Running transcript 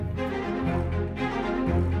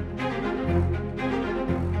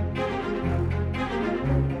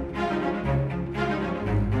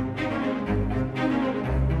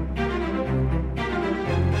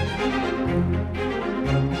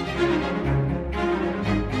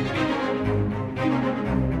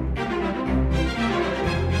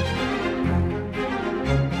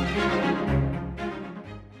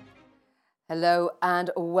Hello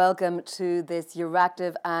and welcome to this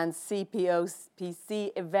Euractiv and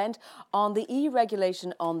CPOPC event on the EU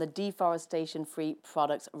regulation on the deforestation-free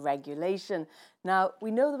products regulation. Now, we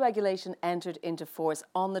know the regulation entered into force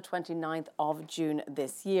on the 29th of June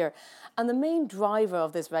this year. And the main driver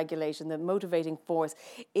of this regulation, the motivating force,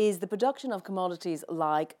 is the production of commodities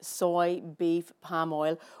like soy, beef, palm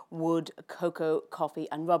oil, wood, cocoa, coffee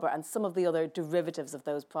and rubber, and some of the other derivatives of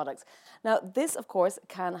those products. Now, this, of course,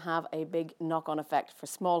 can have a big knock-on effect for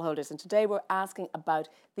smallholders. And today we're asking about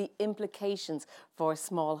the implications for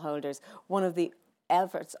smallholders. One of the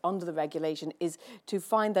efforts under the regulation is to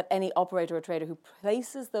find that any operator or trader who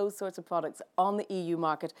places those sorts of products on the EU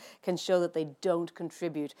market can show that they don't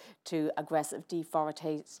contribute to aggressive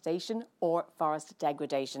deforestation or forest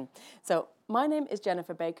degradation. So my name is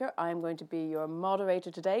Jennifer Baker. I'm going to be your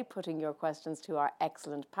moderator today, putting your questions to our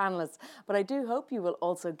excellent panellists. But I do hope you will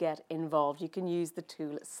also get involved. You can use the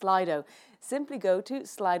tool Slido. Simply go to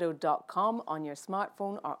slido.com on your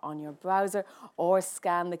smartphone or on your browser, or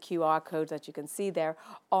scan the QR code that you can see there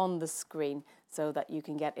on the screen so that you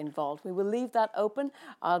can get involved. We will leave that open.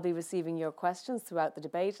 I'll be receiving your questions throughout the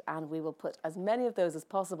debate, and we will put as many of those as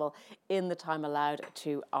possible in the time allowed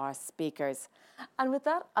to our speakers. And with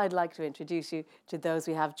that, I'd like to introduce you to those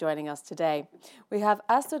we have joining us today. We have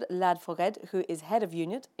Astrid Ladforget, who is Head of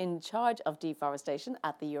Unit in charge of deforestation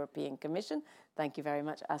at the European Commission. Thank you very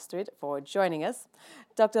much, Astrid, for joining us.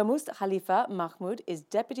 Dr. Must Khalifa Mahmoud is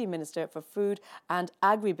Deputy Minister for Food and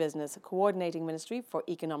Agribusiness, Coordinating Ministry for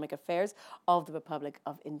Economic Affairs of the Republic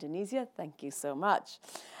of Indonesia. Thank you so much.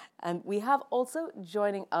 And we have also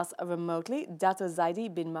joining us remotely Dato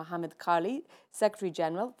Zaidi bin Mohammed Karli, Secretary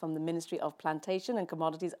General from the Ministry of Plantation and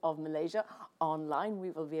Commodities of Malaysia. Online,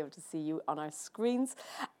 we will be able to see you on our screens.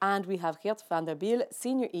 And we have Geert van der Biel,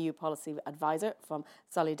 Senior EU Policy Advisor from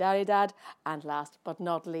Solidaridad. And last but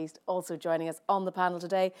not least, also joining us on the panel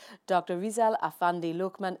today, Dr. Rizal Afandi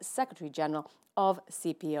Lokman, Secretary General of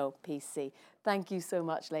CPOPC. Thank you so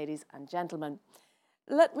much, ladies and gentlemen.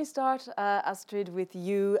 Let me start, Astrid, with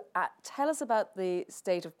you. Tell us about the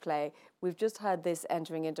state of play. We've just had this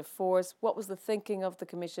entering into force. What was the thinking of the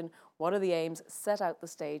Commission? What are the aims? Set out the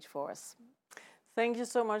stage for us. Thank you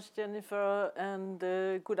so much, Jennifer, and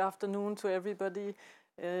good afternoon to everybody.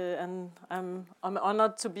 And I'm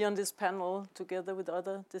honored to be on this panel together with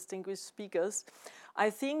other distinguished speakers. I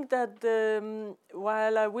think that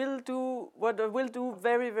what I will do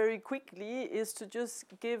very, very quickly is to just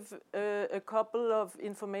give a couple of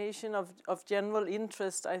information of general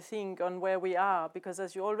interest, I think, on where we are. Because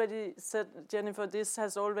as you already said, Jennifer, this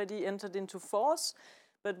has already entered into force.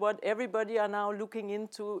 But what everybody are now looking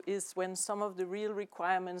into is when some of the real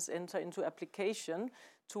requirements enter into application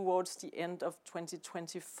towards the end of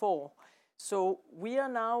 2024. So we are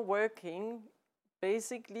now working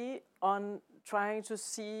basically on trying to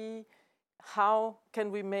see how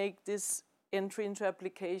can we make this entry into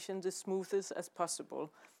application the smoothest as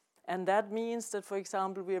possible. And that means that, for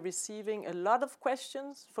example, we are receiving a lot of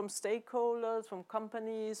questions from stakeholders, from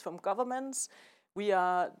companies, from governments. We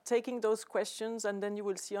are taking those questions, and then you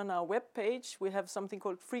will see on our webpage, we have something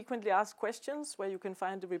called frequently asked questions, where you can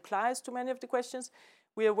find the replies to many of the questions.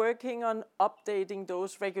 We are working on updating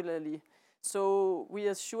those regularly. So we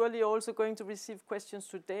are surely also going to receive questions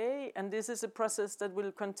today, and this is a process that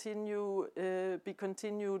will be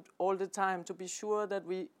continued all the time to be sure that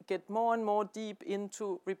we get more and more deep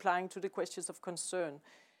into replying to the questions of concern.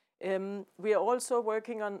 We are also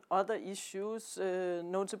working on other issues.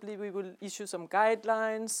 Notably, we will issue some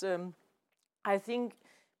guidelines. I think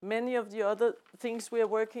many of the other things we are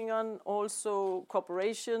working on, also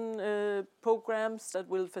cooperation programs that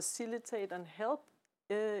will facilitate and help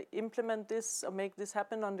implement this or make this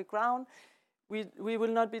happen on the ground. We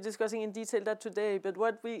will not be discussing in detail that today, but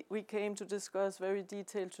what we came to discuss very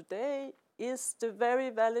detailed today is the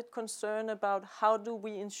very valid concern about how do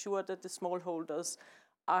we ensure that the smallholders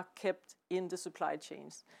are kept in the supply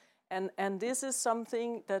chains. And this is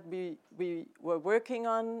something that we were working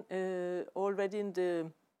on already in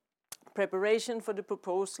the preparation for the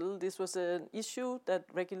proposal. This was an issue that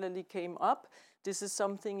regularly came up. This is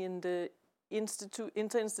something in the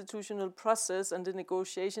interinstitutional process and the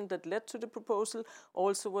negotiation that led to the proposal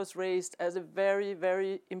also was raised as a very,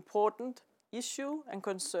 very important issue and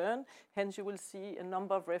concern. Hence, you will see a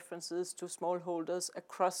number of references to smallholders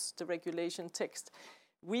across the regulation text.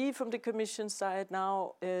 We, from the Commission side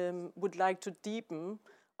now, would like to deepen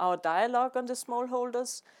our dialogue on the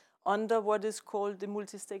smallholders under what is called the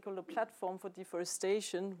multi-stakeholder platform for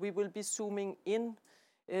deforestation. We will be zooming in.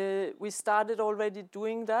 We started already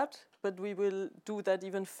doing that, but we will do that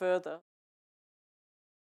even further.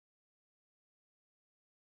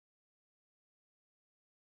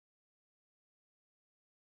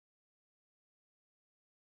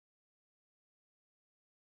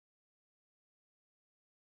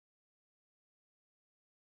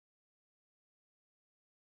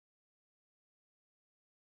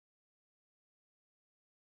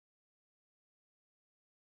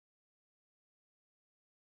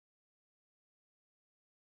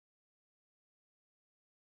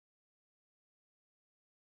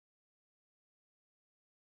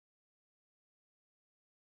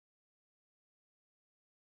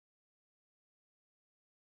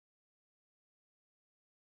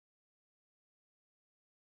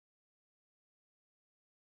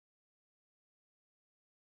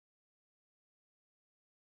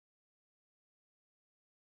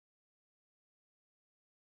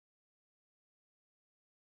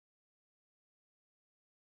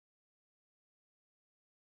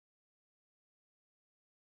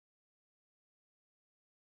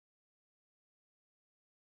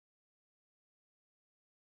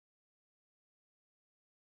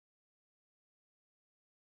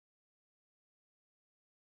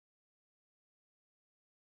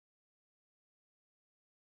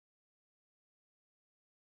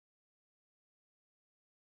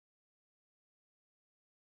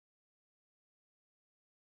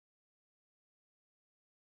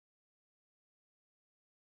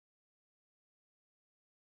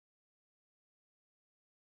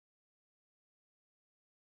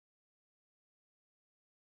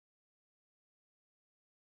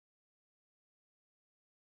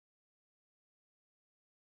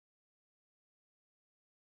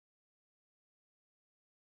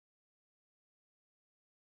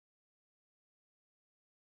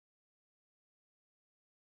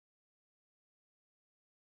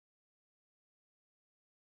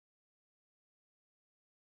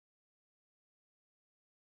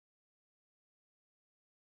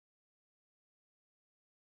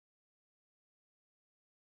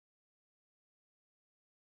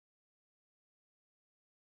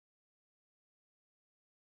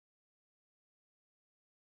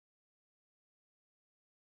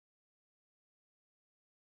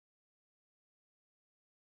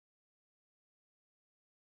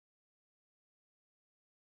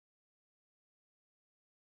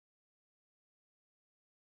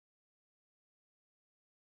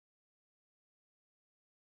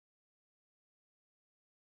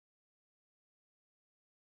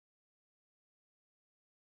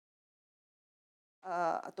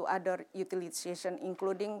 to other utilization,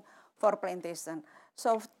 including for plantation.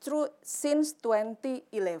 So since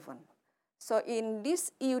 2011. So in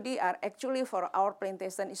this EUDR, actually for our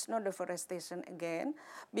plantation, it's not deforestation again,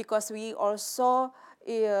 because we also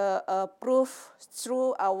prove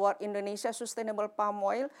through our Indonesia sustainable palm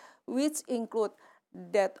oil, which include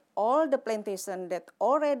that all the plantation that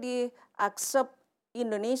already accept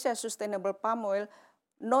Indonesia sustainable palm oil,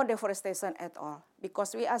 no deforestation at all,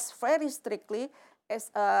 because we ask very strictly as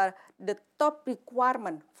the top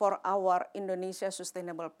requirement for our Indonesia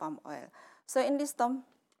sustainable palm oil. So in this term,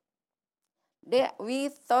 we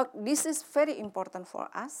thought this is very important for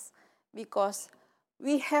us because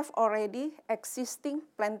we have already existing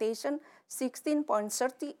plantation,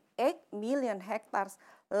 16.38 million hectares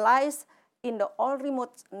lies in the all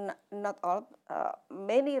remote, not all,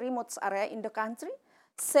 many remote area in the country.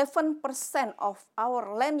 7% of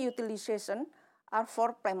our land utilization are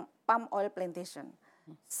for palm oil plantation.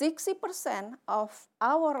 60% of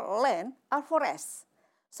our land are forests.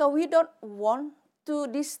 So we don't want to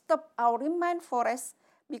disturb our remain forest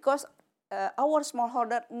because our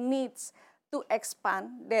smallholder needs to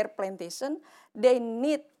expand their plantation. They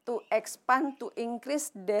need to expand to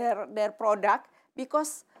increase their product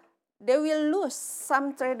because they will lose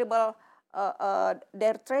some tradable,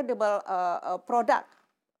 their tradable product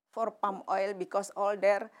for palm oil because all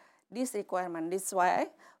this requirement. This is why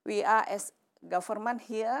we are as government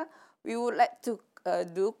here, we would like to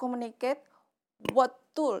communicate what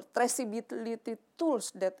traceability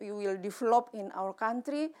tools that we will develop in our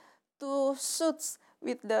country to suit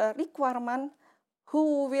with the requirement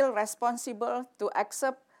who will responsible to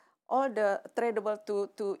accept all the tradable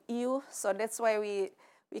to EU. So that's why we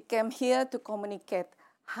came here to communicate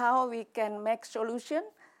how we can make solution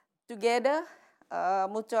together,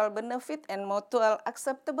 mutual benefit and mutual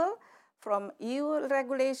acceptable from EU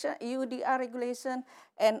regulation, EUDR regulation,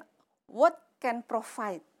 and what can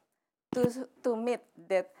provide to meet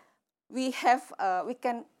that we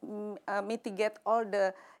can mitigate all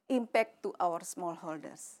the impact to our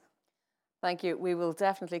smallholders. Thank you. We will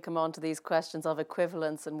definitely come on to these questions of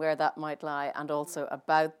equivalence and where that might lie, and also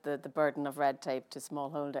about the burden of red tape to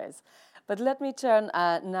smallholders. But let me turn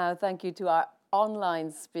now, thank you, to our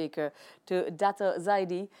online speaker, to Dato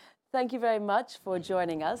Zaidi. Thank you very much for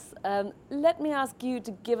joining us. Let me ask you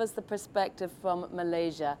to give us the perspective from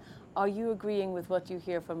Malaysia. Are you agreeing with what you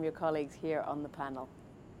hear from your colleagues here on the panel?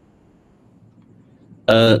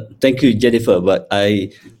 Thank you, Jennifer. But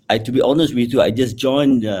I, to be honest with you, I just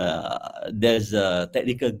joined. There's a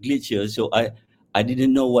technical glitch here, so I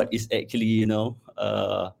didn't know what is actually,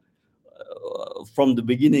 from the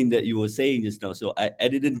beginning that you were saying just now. So I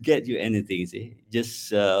didn't get you anything. See,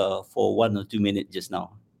 just for 1 or 2 minutes just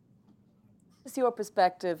now. What's your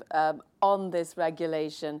perspective on this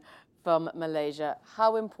regulation from Malaysia?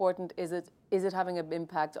 How important is it? Is it having an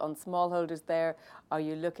impact on smallholders there? Are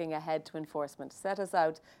you looking ahead to enforcement? Set us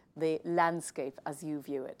out the landscape as you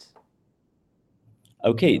view it.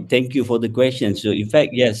 Okay, thank you for the question. So in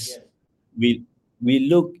fact, yes, we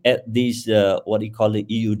look at this, what you call the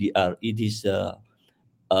EUDR. It is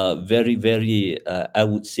very, very, I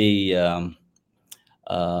would say,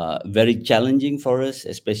 very challenging for us,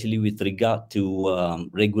 especially with regard to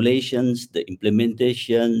regulations, the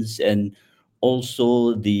implementations, and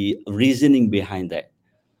also the reasoning behind that.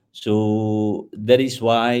 So that is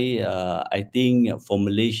why I think for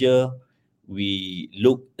Malaysia, we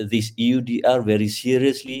look at this EUDR very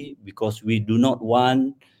seriously because we do not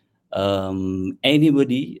want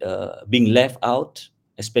anybody being left out,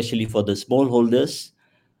 especially for the smallholders,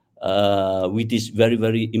 which is very,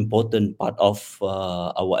 very important part of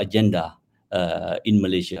our agenda in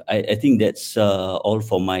Malaysia. I think that's all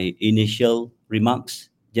for my initial remarks,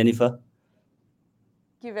 Jennifer.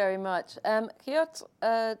 Thank you very much. Geert,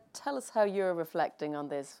 tell us how you're reflecting on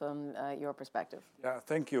this from your perspective. Yeah,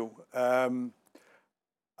 thank you.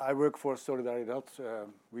 I work for Solidaridad.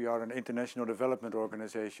 We are an international development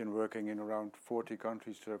organization working in around 40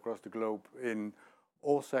 countries across the globe in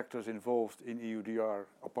all sectors involved in EUDR,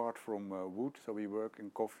 apart from wood. So we work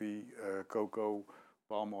in coffee, cocoa,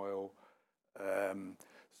 palm oil,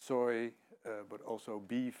 soy, but also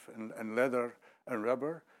beef and leather and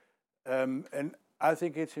rubber. And I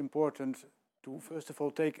think it's important to, first of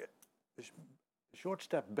all, take a short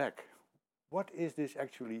step back. What is this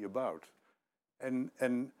actually about? And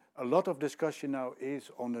a lot of discussion now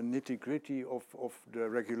is on the nitty-gritty of the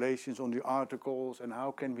regulations, on the articles, and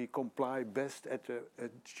how can we comply best at the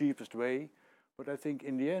cheapest way. But I think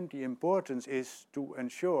in the end, the importance is to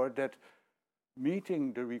ensure that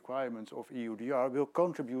meeting the requirements of EUDR will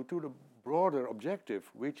contribute to the broader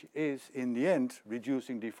objective, which is in the end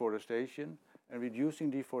reducing deforestation And reducing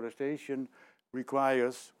deforestation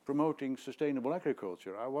requires promoting sustainable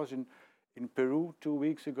agriculture. I was in Peru 2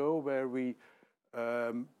 weeks ago, where we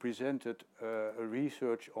presented a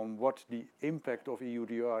research on what the impact of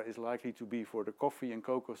EUDR is likely to be for the coffee and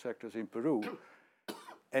cocoa sectors in Peru.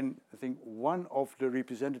 And I think one of the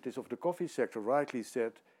representatives of the coffee sector rightly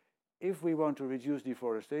said, if we want to reduce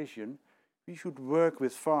deforestation, we should work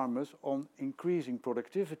with farmers on increasing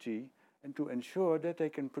productivity and to ensure that they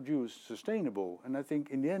can produce sustainable. And I think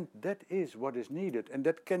in the end, that is what is needed. And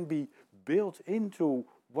that can be built into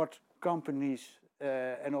what companies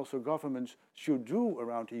and also governments should do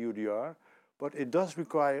around EUDR. But it does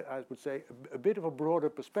require, I would say, a bit of a broader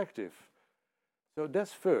perspective. So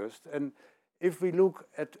that's first. And if we look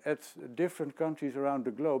at different countries around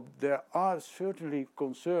the globe, there are certainly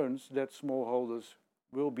concerns that smallholders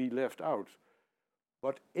will be left out.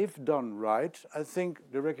 But if done right, I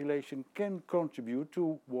think the regulation can contribute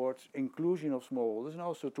towards inclusion of smallholders and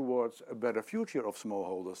also towards a better future of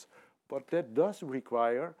smallholders. But that does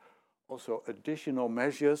require also additional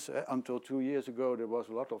measures. Until 2 years ago, there was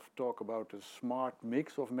a lot of talk about a smart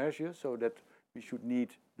mix of measures, so that we should need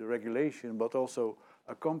the regulation, but also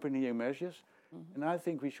accompanying measures. And I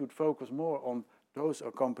think we should focus more on those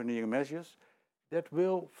accompanying measures that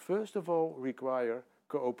will, first of all, require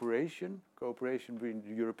cooperation between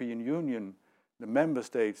the European Union, the member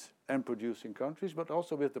states and producing countries, but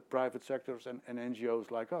also with the private sectors and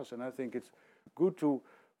NGOs like us. And I think it's good to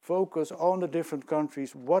focus on the different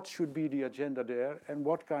countries, what should be the agenda there and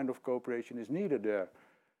what kind of cooperation is needed there.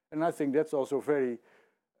 And I think that's also very,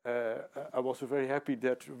 I'm also very happy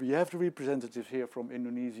that we have the representatives here from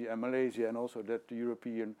Indonesia and Malaysia, and also that the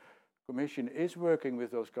European Commission is working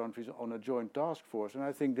with those countries on a joint task force. And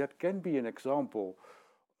I think that can be an example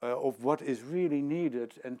of what is really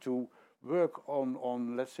needed, and to work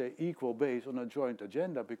on, let's say, equal base on a joint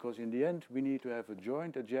agenda, because in the end we need to have a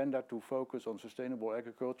joint agenda to focus on sustainable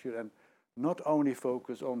agriculture and not only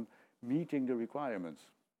focus on meeting the requirements.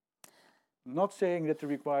 Not saying that the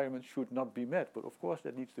requirements should not be met, but of course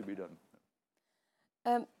that needs to be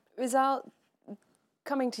done. Rizal,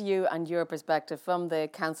 coming to you and your perspective from the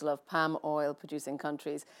Council of Palm Oil Producing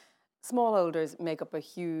Countries, smallholders make up a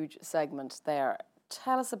huge segment there.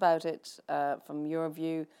 Tell us about it from your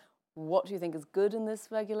view. What do you think is good in this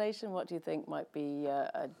regulation? What do you think might be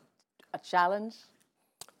a challenge?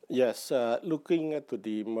 Yes, looking at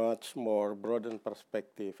the much more broader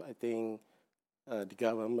perspective, I think the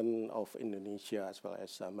government of Indonesia as well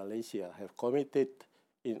as Malaysia have committed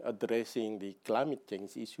in addressing the climate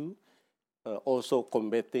change issue, also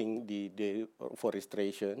combating the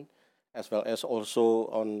deforestation, as well as also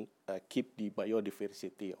on keep the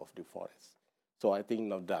biodiversity of the forest. So I think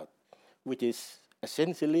no doubt, which is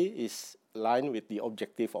essentially is aligned with the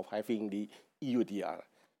objective of having the EUDR.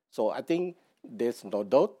 So I think there's no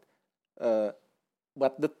doubt.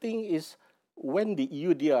 But the thing is, when the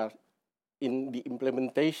EUDR in the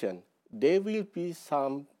implementation, there will be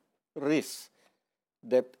some risk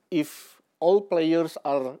that if all players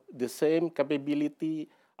are the same capability,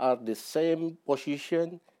 are the same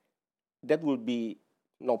position, that will be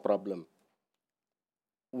no problem.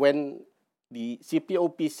 When the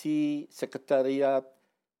CPOPC Secretariat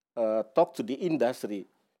talk to the industry,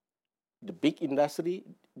 the big industry,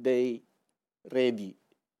 they ready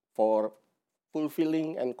for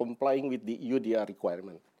fulfilling and complying with the EUDR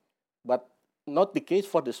requirement. But not the case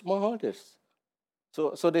for the smallholders.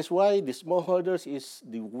 So that's why the smallholders is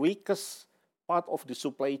the weakest part of the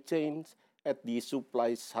supply chains at the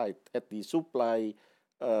supply side, at the supply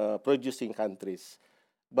producing countries.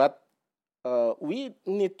 But we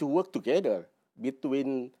need to work together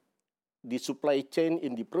between the supply chain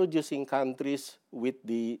in the producing countries with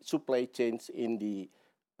the supply chains in the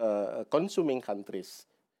consuming countries.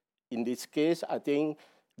 In this case, I think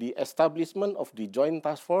the establishment of the joint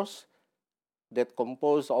task force that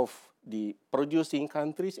composed of the producing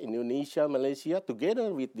countries, Indonesia, Malaysia,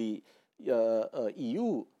 together with the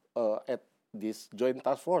EU at this joint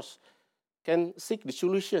task force, can seek the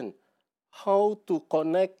solution how to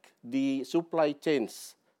connect the supply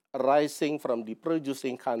chains arising from the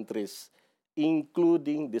producing countries,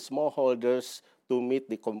 including the smallholders, to meet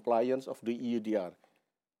the compliance of the EUDR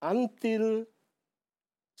until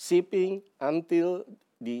shipping, until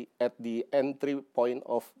at the entry point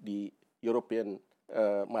of the European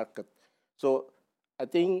market. So I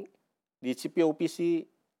think the CPOPC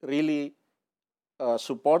really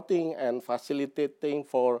supporting and facilitating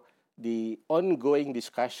for the ongoing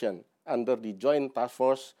discussion under the joint task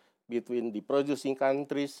force between the producing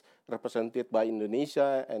countries represented by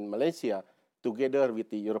Indonesia and Malaysia together with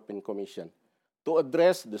the European Commission to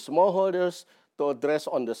address the smallholders, to address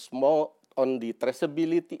on the on the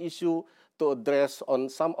traceability issue, to address on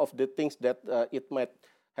some of the things that it might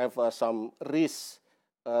have some risk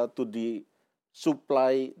to the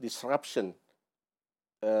supply disruption.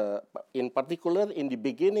 In particular, in the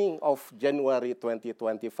beginning of January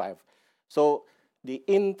 2025. So the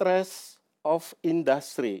interest of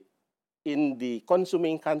industry in the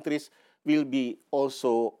consuming countries will be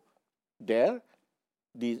also there.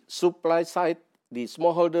 The supply side, the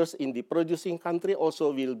smallholders in the producing country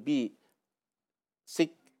also will be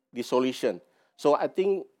seek the solution. So I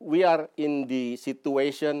think we are in the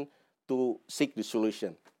situation to seek the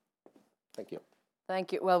solution. Thank you.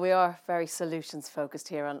 Thank you. Well, we are very solutions focused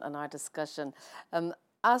here on our discussion.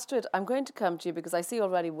 Astrid, I'm going to come to you because I see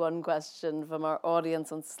already one question from our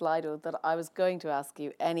audience on Slido that I was going to ask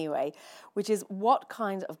you anyway, which is what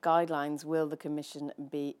kind of guidelines will the Commission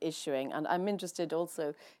be issuing? And I'm interested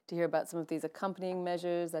also to hear about some of these accompanying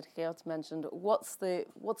measures that Geert mentioned. What's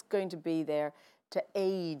going to be there to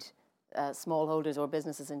aid smallholders or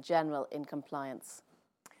businesses in general in compliance?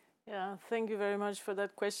 Yeah, thank you very much for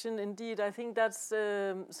that question. Indeed, I think that's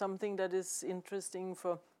something that is interesting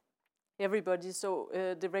for everybody. So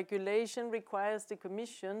the regulation requires the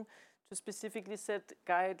Commission to specifically set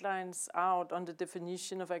guidelines out on the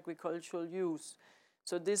definition of agricultural use.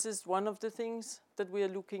 So this is one of the things that we are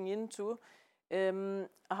looking into.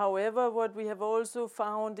 However, what we have also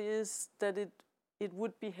found is that it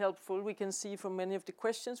would be helpful, we can see from many of the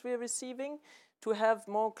questions we are receiving, to have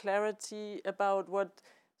more clarity about what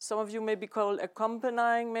some of you maybe call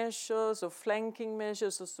accompanying measures or flanking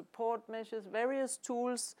measures or support measures, various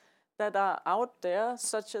tools that are out there,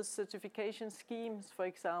 such as certification schemes, for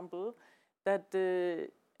example, that,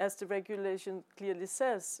 as the regulation clearly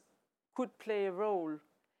says, could play a role.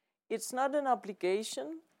 It's not an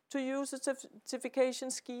obligation to use a certification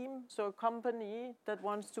scheme, so a company that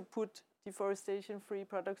wants to put deforestation-free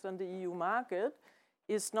products on the EU market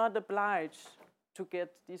is not obliged to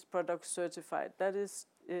get these products certified. That is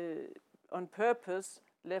on purpose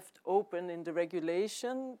left open in the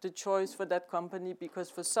regulation, the choice for that company,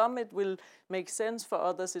 because for some it will make sense, for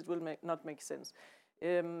others it will not make sense.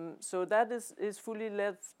 So that is fully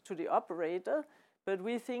left to the operator, but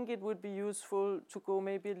we think it would be useful to go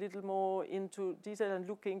maybe a little more into detail and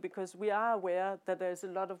looking, because we are aware that there is a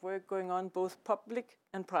lot of work going on, both public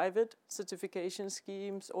and private certification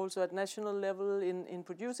schemes, also at national level in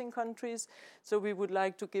producing countries. So we would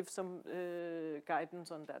like to give some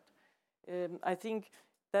guidance on that. I think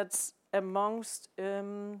that's amongst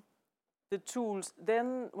the tools.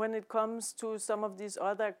 Then when it comes to some of these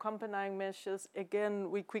other accompanying measures, again,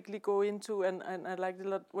 we quickly go into, and I liked a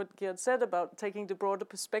lot what Geert said about taking the broader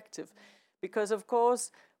perspective. Because of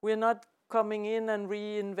course, we're not coming in and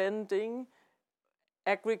reinventing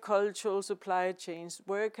agricultural supply chains.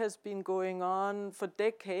 Work has been going on for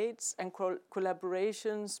decades, and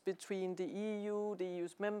collaborations between the EU, the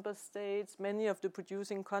EU's member states, many of the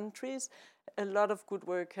producing countries. A lot of good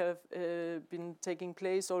work have been taking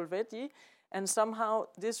place already, and somehow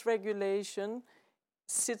this regulation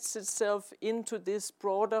sits itself into this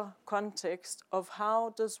broader context of how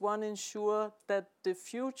does one ensure that the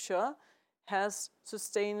future has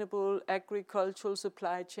sustainable agricultural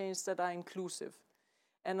supply chains that are inclusive.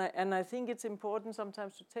 And I think it's important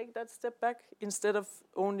sometimes to take that step back instead of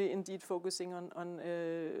only indeed focusing on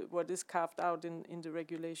what is carved out in the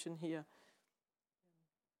regulation here.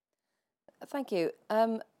 Thank you.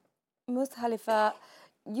 Khalifa,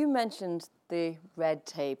 you mentioned the red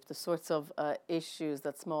tape, the sorts of issues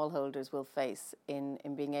that smallholders will face in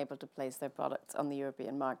being able to place their products on the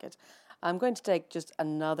European market. I'm going to take just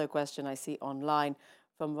another question I see online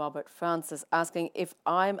from Robert Francis asking, if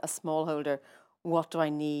I'm a smallholder, what do I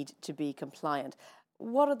need to be compliant?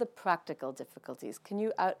 What are the practical difficulties? Can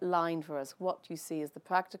you outline for us what you see as the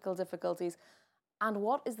practical difficulties, and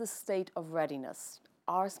what is the state of readiness?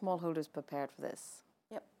 Are smallholders prepared for this?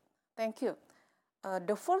 Yep, thank you.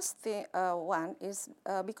 The first thing, one is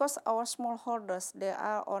because our smallholders, they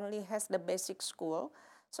are only has the basic school,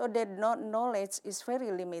 so their knowledge is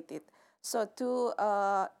very limited. So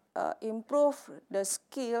to improve the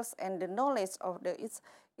skills and the knowledge of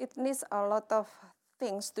it needs a lot of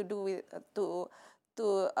things to do with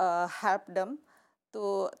to help them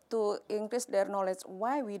to increase their knowledge.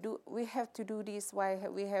 Why we have to do this? Why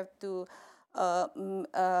we have to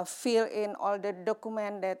fill in all the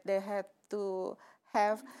document that they have to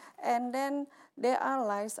have, and then they are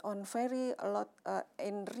lies on a lot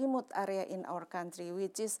in remote area in our country,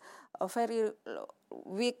 which is very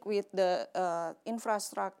weak with the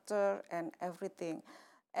infrastructure and everything.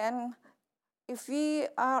 And if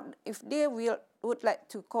they would like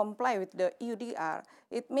to comply with the EUDR,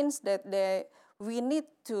 it means that we need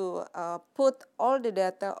to put all the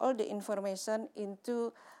data, all the information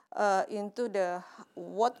into the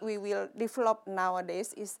what we will develop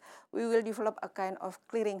nowadays is we will develop a kind of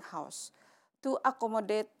clearinghouse to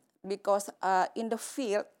accommodate, because in the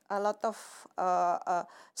field a lot of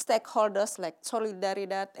stakeholders like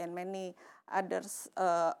Solidaridad and many others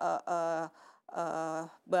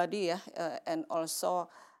body and also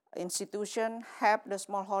institution help the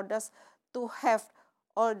smallholders to have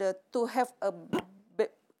a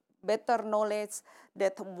better knowledge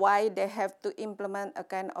that why they have to implement a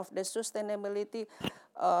kind of the sustainability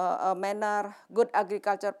manner, good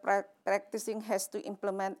agriculture practicing has to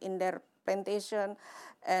implement in their plantation,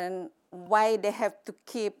 and why they have to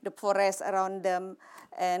keep the forest around them,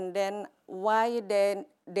 and then why they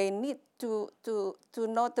need to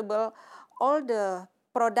notable all the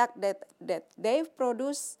product that they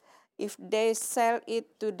produce. If they sell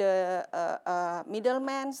it to the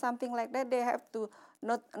middleman, something like that, they have to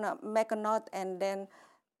make a note and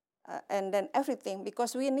then everything,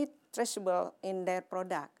 because we need traceable in their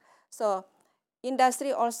product. So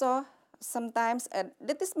industry also sometimes,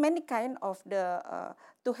 that is many kind of the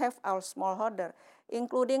to have our smallholder,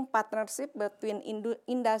 including partnership between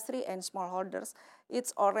industry and smallholders.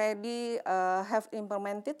 It's already have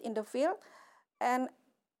implemented in the field, and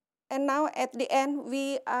now at the end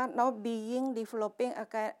we are now developing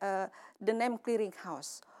the name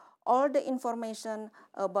clearinghouse. All the information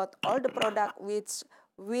about all the product which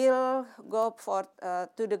will go for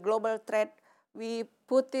to the global trade, we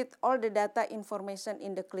put it all the data information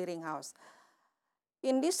in the clearinghouse.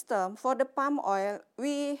 In this term, for the palm oil,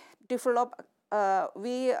 we develop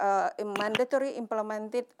mandatory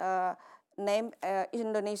implemented name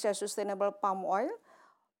Indonesia Sustainable Palm Oil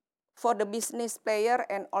for the business player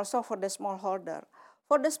and also for the smallholder.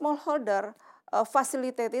 For the smallholder,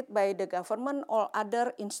 facilitated by the government or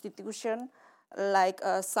other institution, like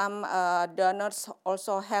some donors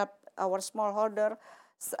also help our smallholder.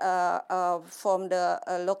 From the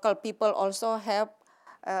local people also help.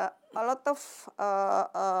 A lot of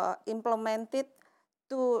implemented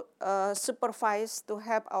to supervise to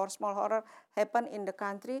help our smallholder happen in the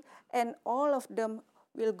country, and all of them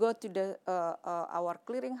will go to the our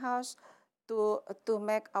clearinghouse to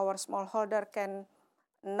make our smallholder can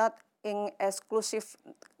not in exclusive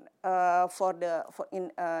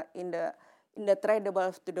in the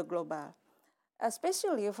tradable to the global,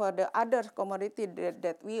 especially for the other commodity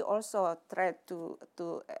that we also trade to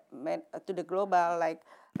the global, like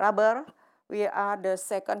rubber. We are the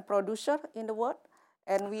second producer in the world,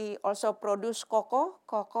 and we also produce cocoa.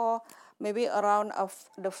 Cocoa maybe around of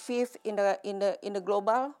the fifth in the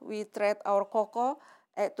global. We trade our cocoa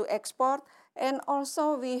to export, and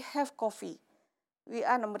also we have coffee. We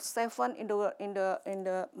are number 7 in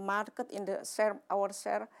the market, our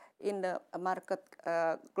share in the market,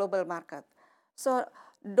 global market. So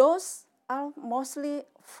those are mostly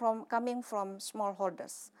coming from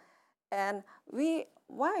smallholders, and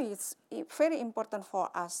why it's very important for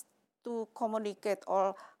us to communicate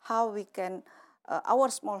or how we can our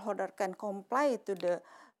smallholder can comply to the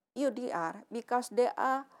EUDR, because they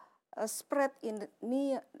are spread in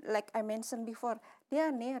near, like I mentioned before, they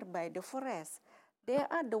are nearby the forest. They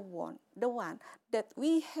are the one that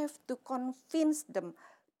we have to convince them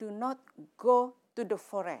to not go to the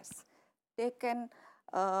forest. They can,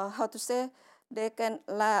 they can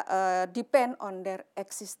depend on their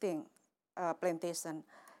existing plantation.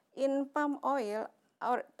 In palm oil,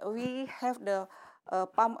 we have the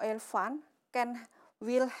palm oil fund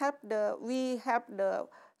we help the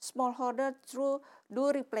smallholder through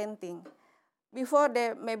do replanting. Before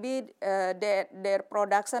they maybe their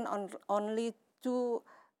production only 2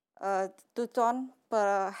 ton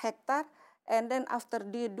per hectare, and then after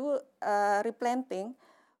they do replanting,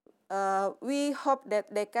 we hope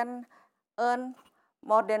that they can earn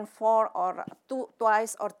more than 4 or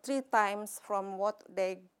twice or 3 times from what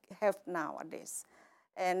they have nowadays.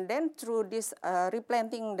 And then through this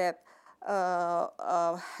replanting that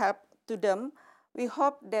help to them, we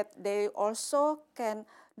hope that they also can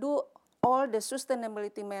do all the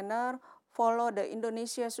sustainability manner, follow the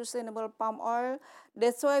Indonesia Sustainable Palm Oil.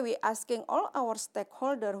 That's why we asking all our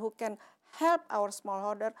stakeholders who can help our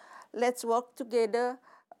smallholder, let's work together,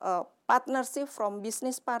 partnership from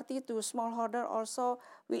business party to smallholder also.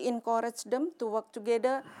 We encourage them to work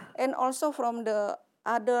together, and also from the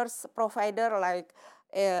others provider like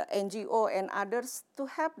NGO and others to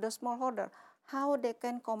help the smallholder, how they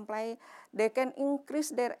can comply, they can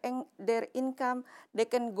increase their income, they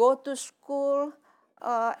can go to school,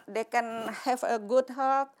 they can have a good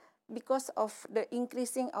health because of the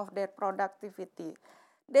increasing of their productivity.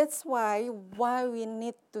 That's why we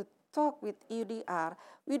need to talk with EUDR,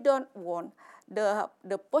 we don't want the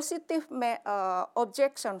positive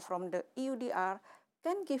objection from the EUDR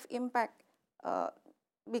can give impact,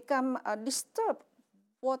 become disturb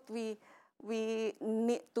what we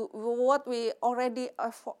need to, what we already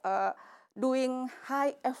doing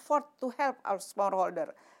high effort to help our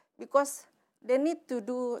smallholder, because they need to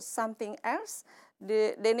do something else.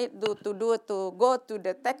 They need to go to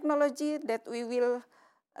the technology that we will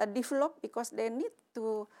develop, because they need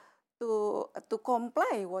to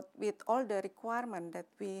comply with all the requirement that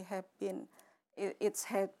we have been, it's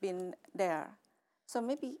have been there. So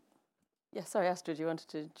maybe. Yeah, sorry, Astrid, you wanted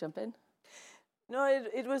to jump in? No,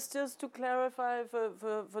 it was just to clarify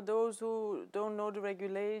for those who don't know the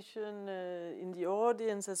regulation in the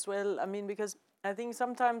audience as well. I mean, because I think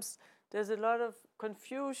sometimes there's a lot of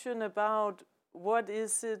confusion about what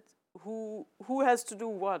is it, who has to do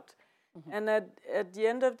what. Mm-hmm. And at the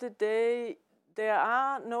end of the day, there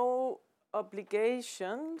are no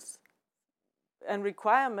obligations and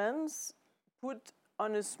requirements put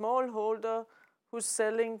on a smallholder who's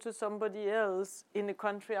selling to somebody else in a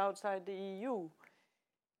country outside the EU.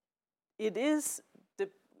 It is,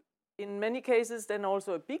 in many cases, then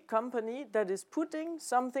also a big company that is putting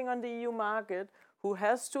something on the EU market who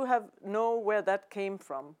has to know where that came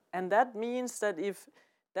from. And that means that if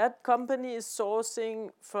that company is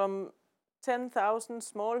sourcing from 10,000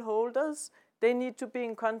 smallholders, they need to be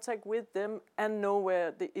in contact with them and know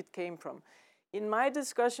where it came from. In my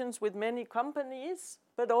discussions with many companies,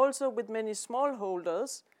 but also with many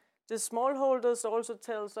smallholders, the smallholders also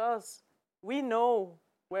tells us, we know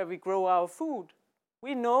where we grow our food.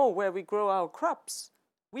 We know where we grow our crops.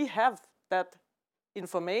 We have that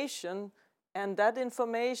information, and that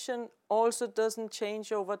information also doesn't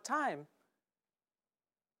change over time.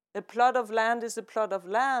 A plot of land is a plot of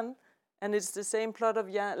land, and it's the same plot of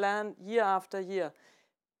land year after year.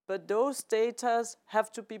 But those data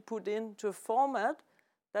have to be put into a format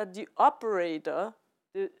that the operator,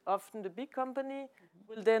 often the big company,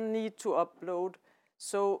 will then need to upload.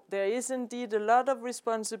 So there is indeed a lot of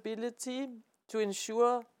responsibility to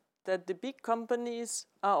ensure that the big companies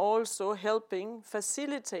are also helping,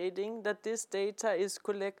 facilitating that this data is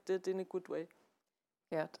collected in a good way.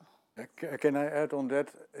 Yeah. Can I add on that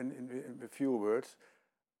in a few words?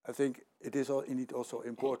 I think it is indeed also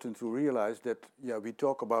important to realize that, yeah, we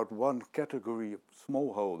talk about one category of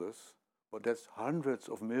smallholders, but that's hundreds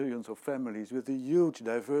of millions of families with a huge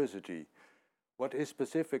diversity. What is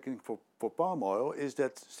specific for palm oil is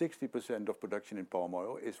that 60% of production in palm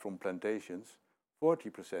oil is from plantations,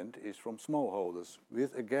 40% is from smallholders,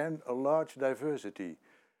 with again a large diversity.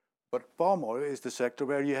 But palm oil is the sector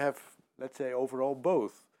where you have, let's say, overall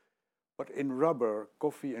both. But in rubber,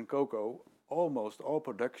 coffee and cocoa, almost all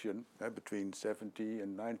production, between 70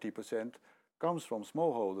 and 90%, comes from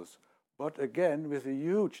smallholders. But again, with a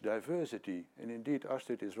huge diversity. And indeed,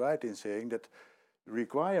 Astrid is right in saying that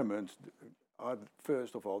requirements are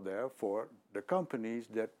first of all there for the companies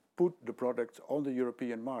that put the products on the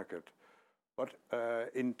European market. But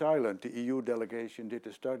in Thailand, the EU delegation did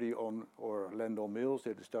a study on, or Lendl Mills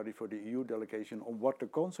did a study for the EU delegation on what the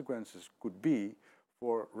consequences could be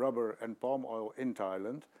for rubber and palm oil in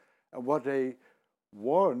Thailand. And what they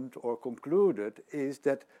warned or concluded is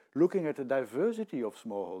that looking at the diversity of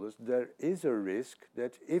smallholders, there is a risk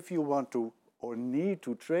that if you want to or need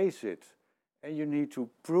to trace it and you need to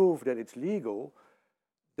prove that it's legal,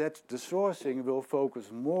 that the sourcing will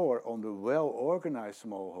focus more on the well-organized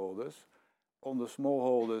smallholders, on the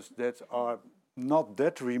smallholders that are not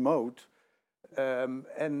that remote, and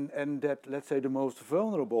that, let's say, the most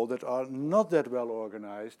vulnerable, that are not that well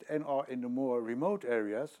organized and are in the more remote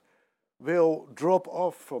areas, will drop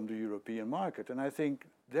off from the European market. And I think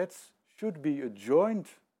that should be a joint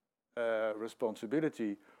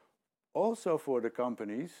responsibility also for the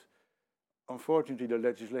companies. Unfortunately, the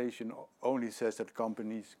legislation only says that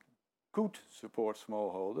companies could support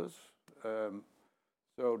smallholders.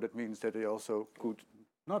 So that means that they also could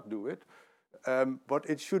not do it. But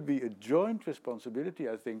it should be a joint responsibility,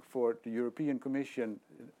 I think, for the European Commission,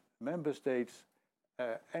 member states,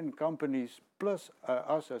 and companies, plus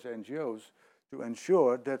us as NGOs, to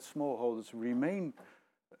ensure that smallholders remain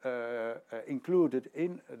included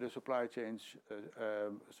in the supply chains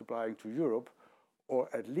supplying to Europe, or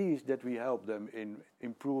at least that we help them in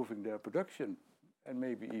improving their production and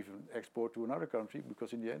maybe even export to another country,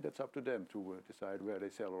 because in the end that's up to them to decide where they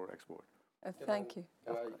sell or export. Thank you.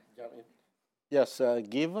 Yes,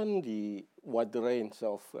 given the wide range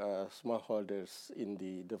of smallholders in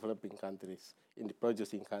the developing countries, in the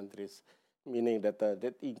producing countries, meaning that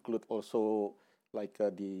that include also like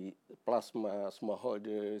the plasma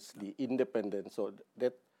smallholders, the independent, so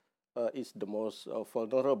that is the most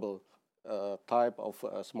vulnerable type of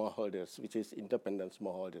smallholders, which is independent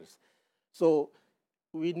smallholders. So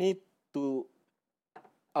we need to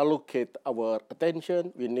allocate our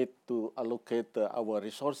attention, we need to allocate our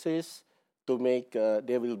resources to make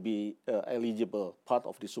they will be eligible part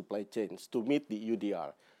of the supply chains to meet the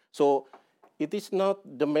EUDR. So it is not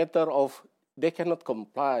the matter of they cannot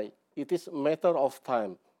comply, it is a matter of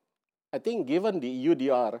time. I think given the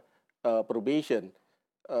EUDR probation,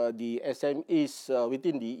 the SMEs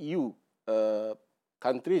within the EU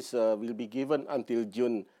countries will be given until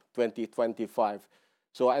June 2025.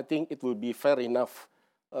 So I think it will be fair enough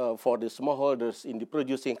for the smallholders in the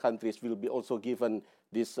producing countries will be also given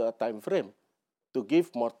this time frame to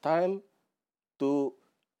give more time to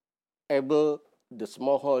able the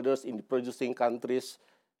smallholders in the producing countries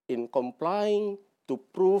in complying to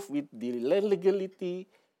prove with the land legality,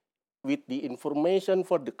 with the information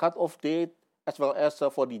for the cut-off date, as well as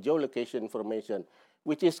for the geolocation information,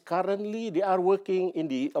 which is currently they are working in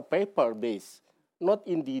the paper base, not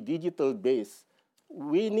in the digital base.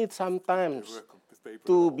 We need sometimes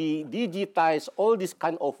to be digitize all this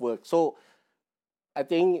kind of work. So I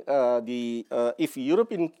think if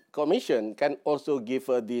European Commission can also give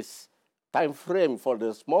this time frame for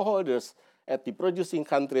the smallholders at the producing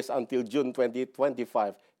countries until June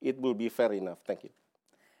 2025, it will be fair enough. Thank you.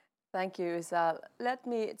 Thank you, Isal. Let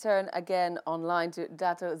me turn again online to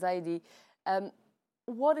Dato Zaidi.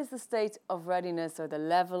 What is the state of readiness or the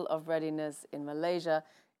level of readiness in Malaysia?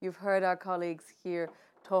 You've heard our colleagues here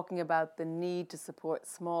talking about the need to support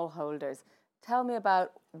smallholders. Tell me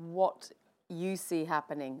about what you see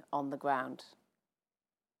happening on the ground.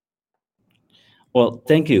 Well,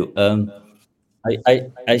 thank you.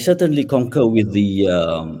 I certainly concur with the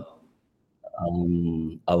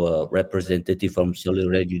our representative from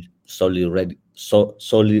Solidaridad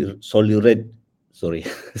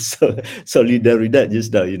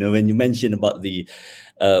just now. You know, when you mentioned about the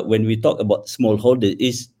when we talk about smallholder,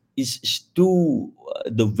 is too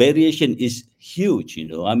the variation is huge. You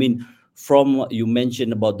know, I mean, from you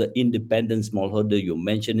mentioned about the independent smallholder, you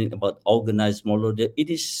mentioning about organized smallholder, it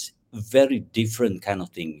is very different kind of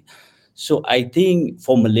thing. So I think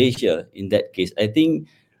for Malaysia, in that case, I think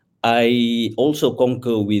I also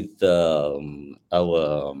concur with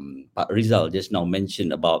our Pak Rizal just now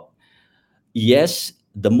mentioned about, yes,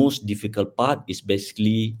 the most difficult part is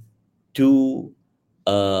basically to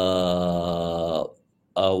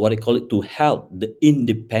what I call it, to help the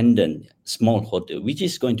independent smallholder, which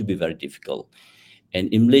is going to be very difficult.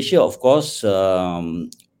 And in Malaysia, of course,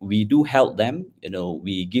 we do help them. You know,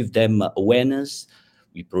 we give them awareness.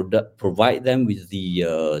 We provide them with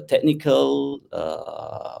the technical,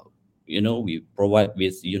 you know, we provide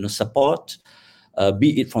with, you know, support,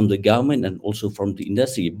 be it from the government and also from the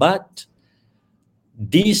industry. But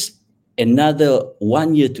this another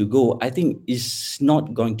 1 year to go, I think is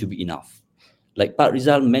not going to be enough. Like Pak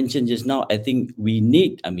Rizal mentioned just now, I think we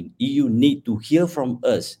need, I mean, EU need to hear from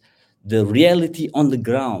us the reality on the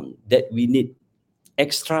ground that we need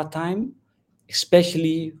extra time,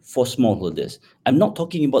 especially for smallholders. I'm not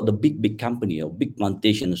talking about the big company or big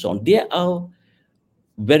plantation and so on. They are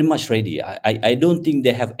very much ready. I don't think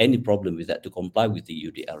they have any problem with that to comply with the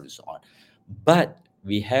EUDR and so on. But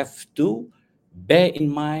we have to bear in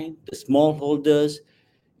mind the smallholders,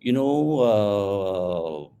 you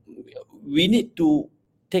know, we need to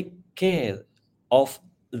take care of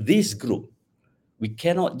this group. We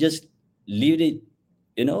cannot just leave it,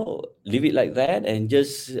 you know, leave it like that and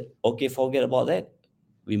just, okay, forget about that.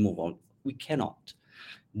 We move on. We cannot.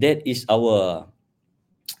 That is our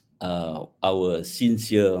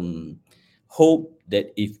sincere hope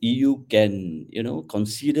that if EU can, you know,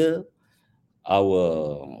 consider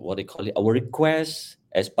our, what they call it, our request,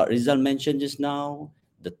 as Pak Rizal mentioned just now,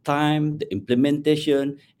 the time, the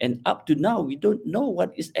implementation, and up to now, we don't know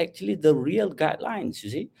what is actually the real guidelines,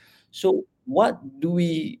 you see. So what do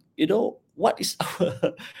we, you know, what is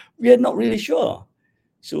our, we are not really sure.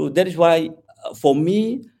 So that is why, for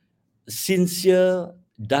me, sincere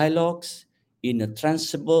dialogues in a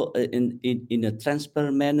transparent in a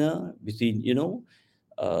transparent manner between, you know,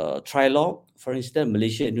 trilogue, for instance,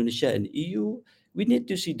 Malaysia, Indonesia, and EU, we need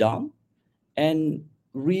to sit down and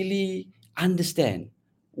really understand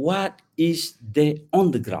what is there on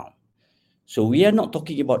the ground. So we are not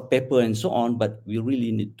talking about paper and so on, but we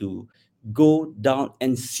really need to go down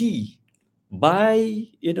and see by,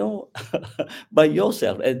 you know, by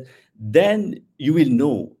yourself, and then you will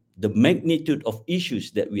know the magnitude of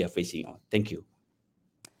issues that we are facing on. Thank you.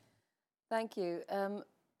 Thank you.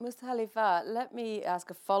 Khalifa, let me ask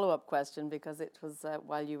a follow-up question because it was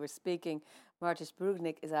while you were speaking. Martis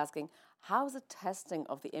Brugnik is asking, how is the testing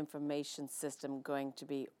of the information system going to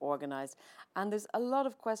be organized? And there's a lot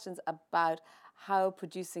of questions about how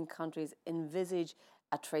producing countries envisage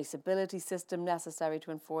a traceability system necessary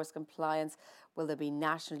to enforce compliance. Will there be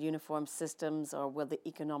national uniform systems, or will the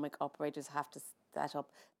economic operators have to set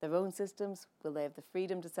up their own systems? Will they have the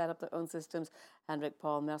freedom to set up their own systems? Hendrik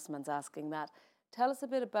Paul Mersman's asking that. Tell us a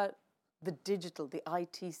bit about the digital, the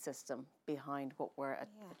IT system behind what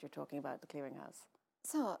you're talking about, the clearinghouse.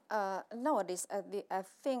 So nowadays, I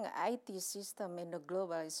think IT system in the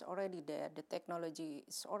global is already there. The technology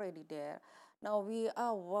is already there. Now we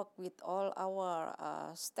are work with all our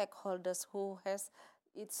stakeholders who has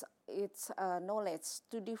its knowledge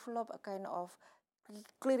to develop a kind of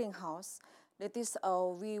clearinghouse. That is,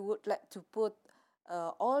 we would like to put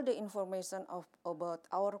all the information about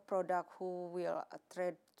our product who will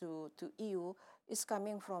trade to EU is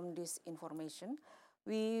coming from this information.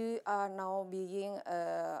 We are now being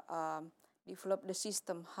develop the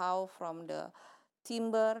system how from the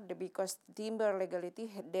timber, because timber legality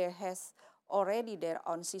they has already their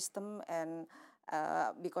own system, and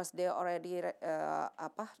because they already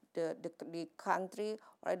the country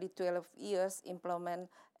already 12 years implement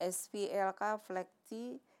SPLK,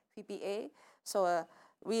 FLECT, VPA. So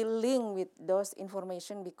we link with those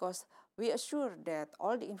information because we assure that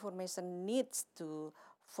all the information needs to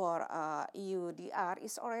for EUDR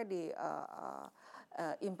is already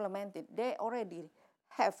implemented. They already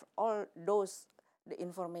have all those the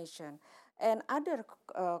information. And other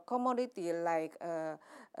commodity like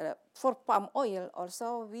for palm oil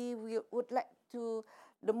also we would like to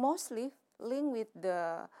the mostly link with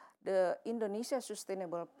the Indonesia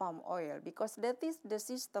sustainable palm oil, because that is the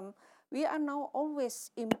system we are now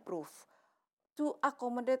always improve to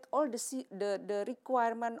accommodate all the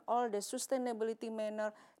requirement, all the sustainability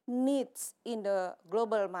manner needs in the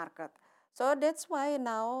global market. So that's why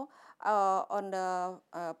now on the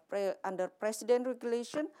under president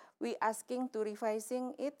regulation, we asking to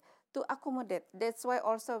revising it to accommodate. That's why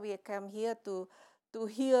also we come here to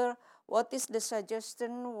hear what is the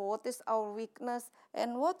suggestion, what is our weakness,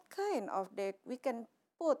 and what kind of that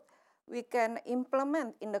we can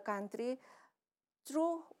implement in the country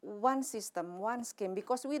through one system, one scheme,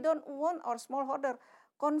 because we don't want our smallholder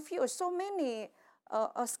confused. So many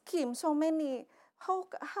schemes, so many,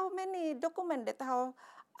 how many documents that how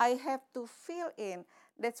I have to fill in.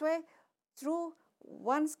 That's why through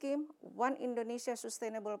one scheme, one Indonesia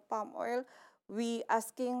sustainable palm oil, we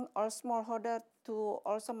asking all smallholder to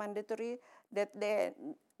also mandatory that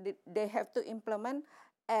they have to implement.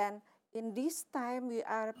 And in this time, we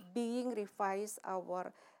are being revised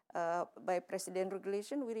our by president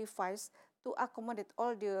regulation, we revise to accommodate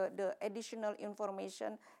all the additional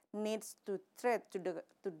information needs to trade to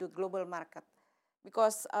the global market,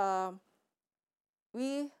 because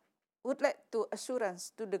we would like to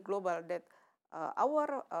assurance to the global that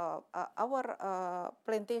our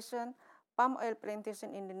plantation, palm oil plantation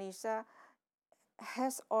in Indonesia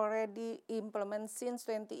has already implemented since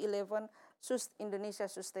 2011 Indonesia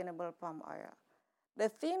sustainable palm oil. The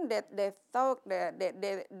thing that they thought that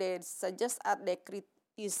they suggest us, they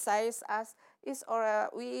criticize us is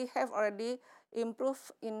we have already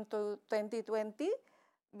improved into 2020.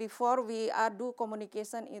 Before we do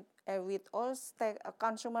communication with all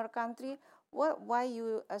consumer country, why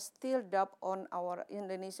you still doubt on our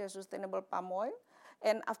Indonesia sustainable palm oil?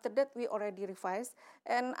 And after that, we already revised.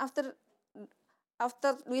 And after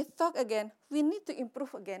we talk again, we need to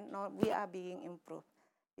improve again. Now we are being improved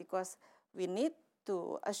because we need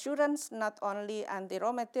to assurance not only until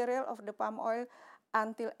raw material of the palm oil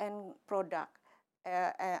until end product,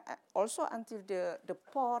 also until the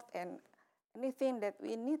port and anything that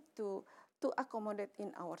we need to accommodate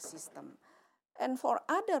in our system. And for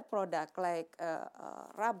other product like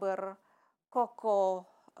rubber, cocoa,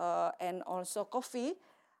 and also coffee,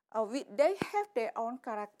 they have their own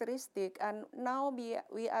characteristic, and now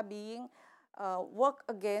we are being work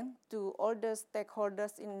again to all the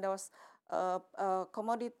stakeholders in those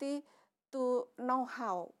commodity to know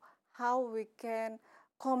how we can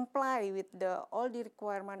comply with all the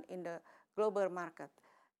requirement in the global market.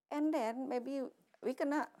 And then maybe we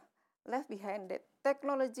cannot left behind that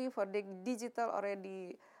technology for the digital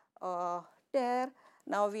already there.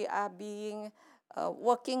 Now we are being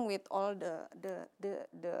working with all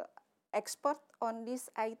the expert on this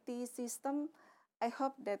IT system. I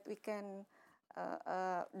hope that we can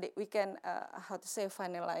how to say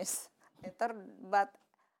finalize later. But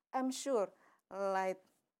I'm sure, like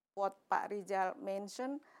what Pak Rizal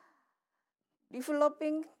mentioned,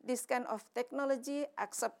 developing this kind of technology,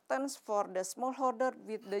 acceptance for the smallholder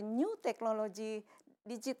with the new technology,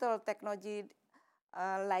 digital technology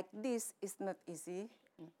like this is not easy.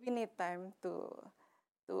 We need time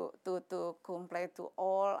to comply to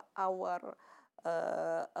all our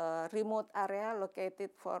remote area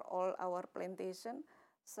located for all our plantation.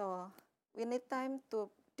 So we need time to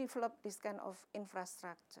develop this kind of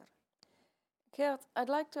infrastructure. Geert, I'd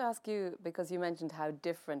like to ask you, because you mentioned how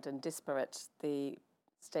different and disparate the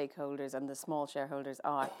stakeholders and the small shareholders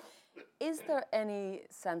are, is there any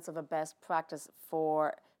sense of a best practice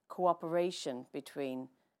for cooperation between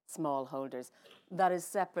smallholders that is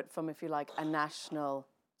separate from, if you like, a national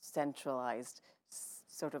centralized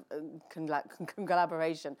sort of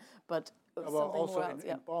collaboration, but well, also else,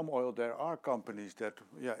 in palm oil, there are companies that,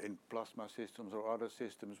 in plasma systems or other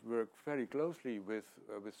systems, work very closely with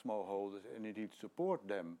smallholders and indeed support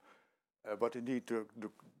them. But indeed, the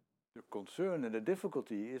concern and the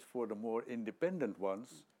difficulty is for the more independent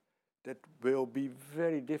ones that will be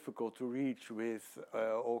very difficult to reach with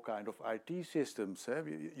all kind of IT systems.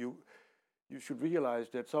 You should realize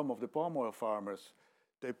that some of the palm oil farmers,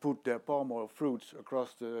 they put their palm oil fruits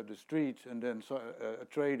across the street, and then a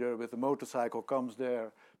trader with a motorcycle comes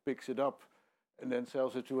there, picks it up, and then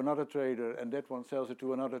sells it to another trader, and that one sells it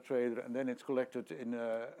to another trader, and then it's collected in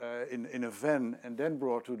a van and then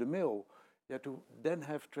brought to the mill. To then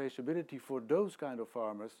have traceability for those kind of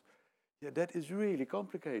farmers, that is really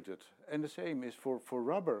complicated. And the same is for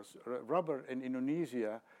rubbers. Rubber in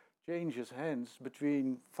Indonesia changes hands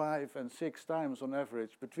between 5 and 6 times on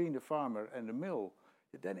average between the farmer and the mill.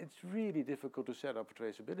 Then it's really difficult to set up a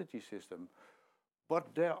traceability system.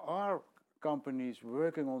 But there are companies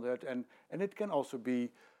working on that, and it can also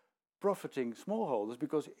be profiting smallholders,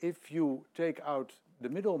 because if you take out the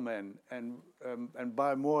middlemen and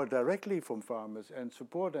buy more directly from farmers and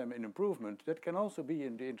support them in improvement, that can also be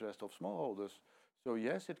in the interest of smallholders. So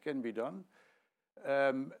yes, it can be done.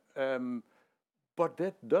 But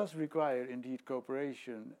that does require indeed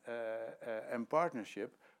cooperation and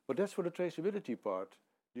partnership. But that's for the traceability part.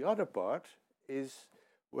 The other part is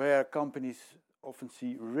where companies often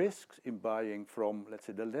see risks in buying from, let's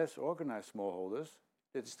say, the less organized smallholders.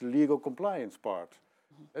 It's the legal compliance part.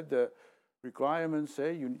 The requirements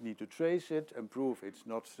say you need to trace it and prove it's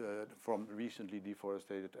not from recently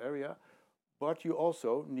deforested area. But you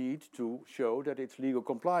also need to show that it's legal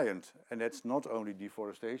compliant. And that's not only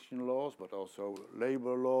deforestation laws, but also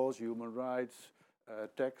labor laws, human rights,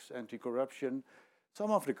 tax, anti-corruption. Some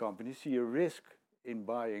of the companies see a risk in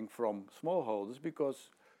buying from smallholders because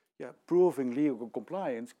proving legal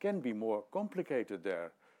compliance can be more complicated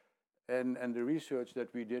there. And the research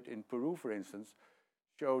that we did in Peru, for instance,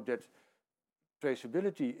 showed that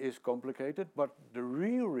traceability is complicated, but the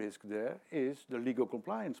real risk there is the legal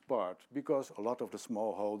compliance part, because a lot of the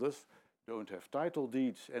smallholders don't have title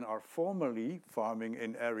deeds and are formally farming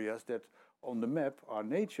in areas that on the map are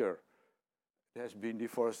nature. It has been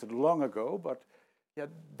deforested long ago, but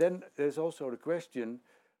then there's also the question,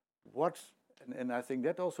 and I think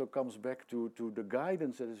that also comes back to the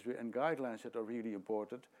guidance that is, and guidelines that are really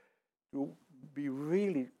important, to be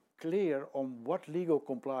really clear on what legal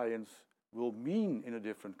compliance will mean in the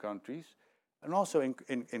different countries, and also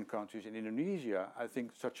in countries in Indonesia. I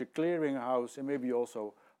think such a clearinghouse and maybe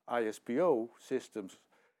also ISPO systems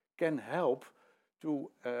can help to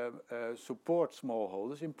support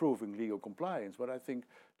smallholders improving legal compliance. But I think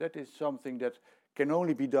that is something that can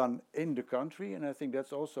only be done in the country, and I think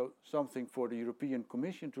that's also something for the European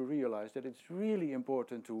Commission to realize, that it's really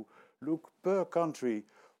important to look per country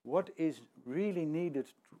what is really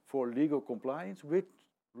needed for legal compliance, which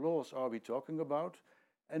laws are we talking about,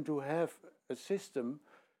 and to have a system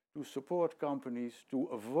to support companies to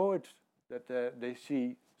avoid that they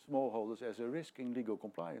see smallholders as a risk in legal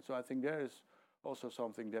compliance. So I think there is also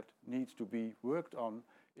something that needs to be worked on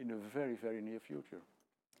in the very, very near future.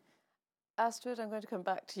 Astrid, I'm going to come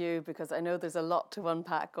back to you because I know there's a lot to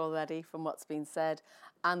unpack already from what's been said,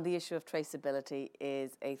 and the issue of traceability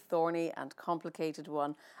is a thorny and complicated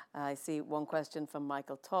one. I see one question from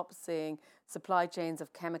Michael Top saying supply chains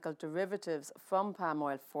of chemical derivatives from palm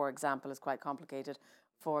oil, for example, is quite complicated.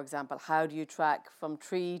 For example, how do you track from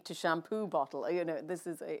tree to shampoo bottle? You know, this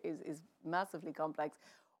is massively complex.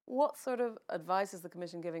 What sort of advice is the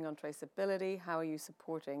Commission giving on traceability? How are you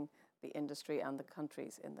supporting the industry and the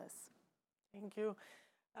countries in this? Thank you.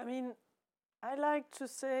 I mean, I like to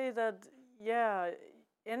say that,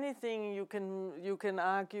 anything you can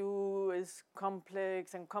argue is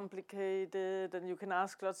complex and complicated, and you can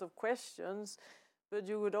ask lots of questions, but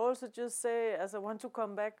you would also just say, as I want to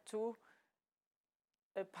come back to,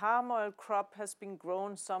 a palm oil crop has been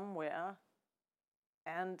grown somewhere,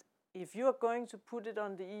 And if you are going to put it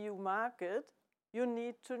on the EU market, you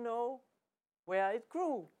need to know where it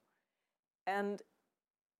grew. And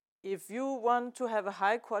if you want to have a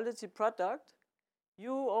high quality product,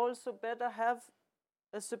 you also better have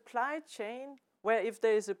a supply chain where if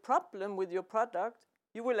there is a problem with your product,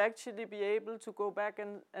 you will actually be able to go back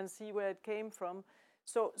and see where it came from.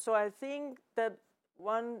 So I think that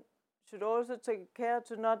one should also take care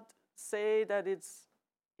to not say that it's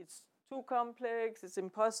too complex, it's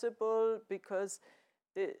impossible, because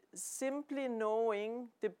simply knowing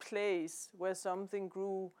the place where something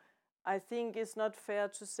grew, I think it's not fair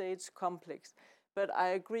to say it's complex. But I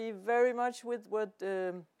agree very much with what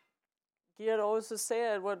Geert also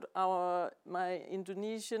said, what my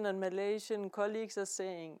Indonesian and Malaysian colleagues are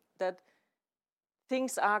saying, that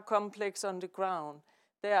things are complex on the ground.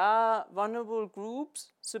 There are vulnerable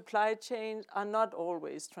groups, supply chains are not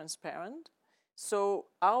always transparent. So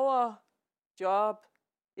our job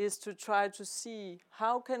is to try to see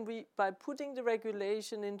how can we, by putting the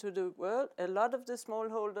regulation into the world, a lot of the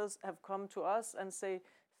smallholders have come to us and say,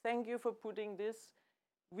 thank you for putting this.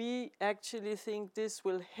 We actually think this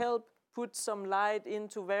will help put some light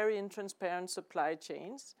into very intransparent supply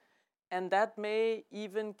chains, and that may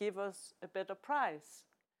even give us a better price,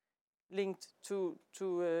 linked to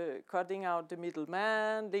cutting out the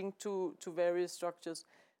middleman, linked to various structures.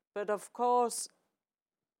 But of course,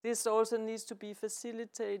 this also needs to be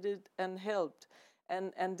facilitated and helped.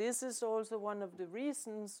 And this is also one of the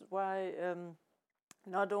reasons why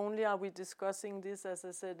not only are we discussing this, as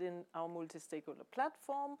I said, in our multi-stakeholder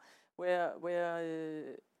platform, where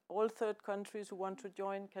all third countries who want to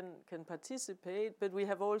join can participate, but we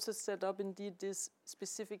have also set up indeed this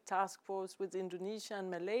specific task force with Indonesia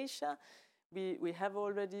and Malaysia. We have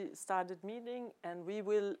already started meeting, and we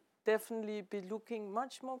will definitely be looking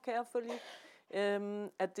much more carefully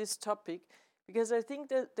at this topic, because I think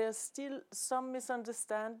that there's still some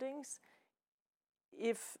misunderstandings.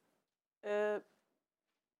 If a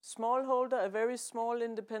smallholder, a very small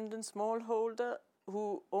independent smallholder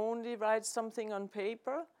who only writes something on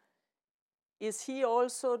paper, is he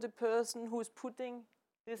also the person who's putting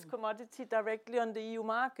this commodity directly on the EU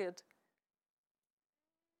market?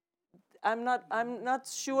 I'm not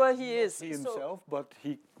sure he is. He himself, but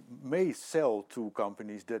he may sell to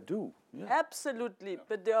companies that do. Yeah. Absolutely,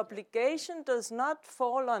 but the obligation does not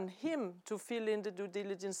fall on him to fill in the due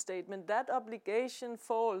diligence statement. That obligation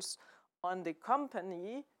falls on the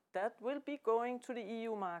company that will be going to the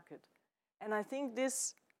EU market. And I think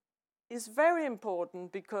this is very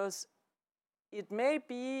important, because it may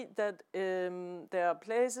be that there are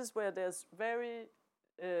places where there's very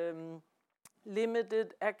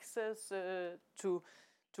limited access to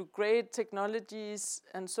great technologies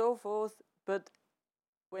and so forth, but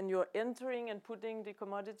when you're entering and putting the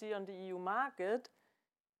commodity on the EU market,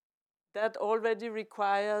 that already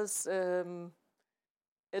requires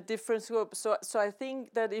a different scope. So I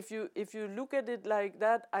think that if you look at it like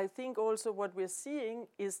that, I think also what we're seeing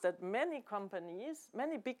is that many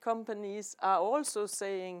big companies are also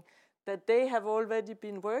saying that they have already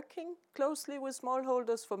been working closely with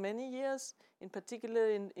smallholders for many years, in particular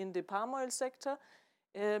in the palm oil sector,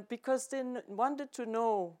 because they wanted to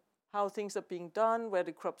know how things are being done, where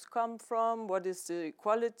the crops come from, what is the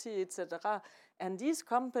quality, etc. And these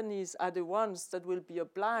companies are the ones that will be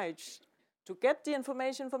obliged to get the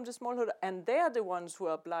information from the smallholder, and they are the ones who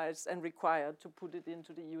are obliged and required to put it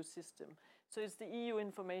into the EU system. So it's the EU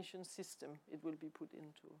information system it will be put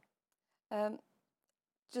into.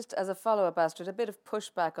 Just as a follow-up, Astrid, a bit of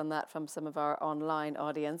pushback on that from some of our online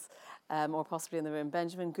audience, or possibly in the room.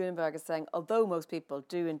 Benjamin Gunenberg is saying, although most people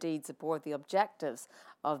do indeed support the objectives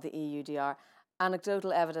of the EUDR,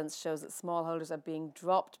 anecdotal evidence shows that smallholders are being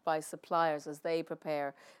dropped by suppliers as they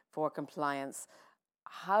prepare for compliance.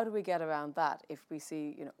 How do we get around that if we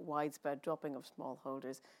see widespread dropping of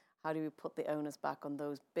smallholders? How do we put the onus back on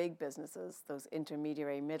those big businesses, those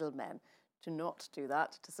intermediary middlemen, to not do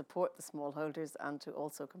that, to support the smallholders and to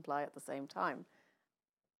also comply at the same time?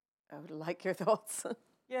 I would like your thoughts.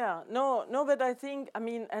 Yeah, no, but I think,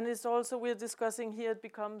 and it's also, we're discussing here, it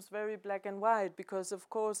becomes very black and white, because of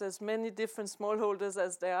course, as many different smallholders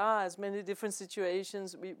as there are, as many different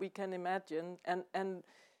situations we can imagine, and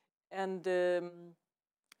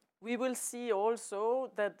we will see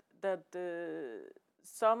also that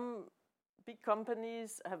some big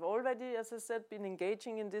companies have already, as I said, been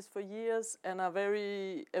engaging in this for years and are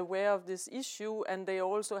very aware of this issue, and they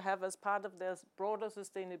also have, as part of their broader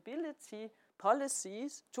sustainability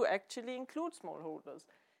policies, to actually include smallholders.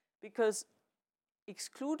 Because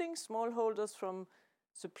excluding smallholders from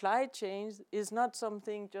supply chains is not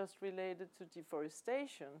something just related to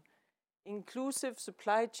deforestation. inclusive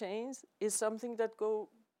supply chains is something that go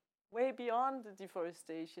way beyond the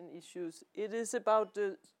deforestation issues. It is about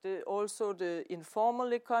also the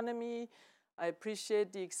informal economy. I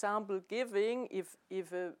appreciate the example giving. If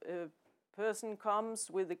a person comes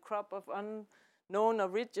with a crop of unknown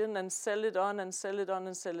origin and sell it on and sell it on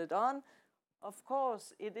and sell it on, of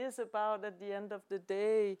course, it is about, at the end of the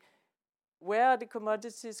day, where the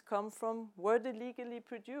commodities come from, were they legally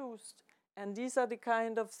produced? And these are the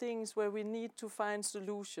kind of things where we need to find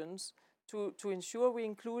solutions to ensure we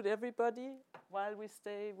include everybody while we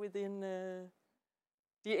stay within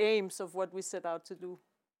the aims of what we set out to do.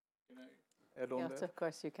 Can I add on Yes, that? of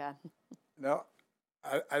course you can. Now,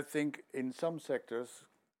 I think in some sectors,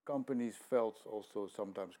 companies felt also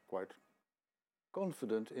sometimes quite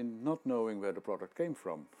confident in not knowing where the product came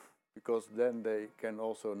from, because then they can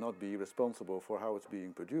also not be responsible for how it's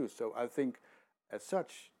being produced. So I think as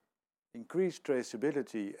such, increased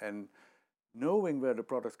traceability and knowing where the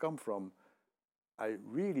products come from, I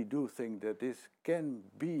really do think that this can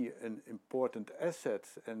be an important asset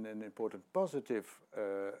and an important positive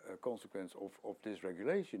consequence of this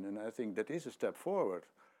regulation. And I think that is a step forward.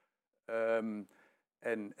 And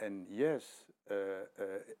yes,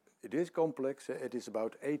 it is complex. It is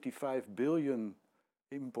about 85 billion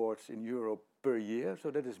imports in Europe per year,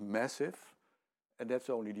 so that is massive. And that's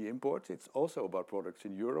only the imports. It's also about products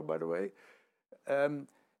in Europe, by the way.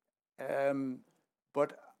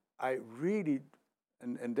 But I really,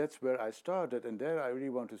 and that's where I started, and there I really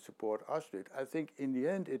want to support Astrid. I think in the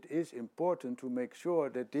end it is important to make sure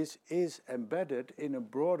that this is embedded in a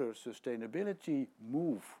broader sustainability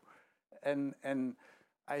move. And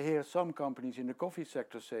I hear some companies in the coffee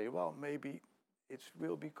sector say, well, maybe it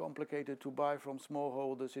will be complicated to buy from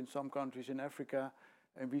smallholders in some countries in Africa,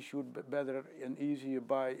 and we should better and easier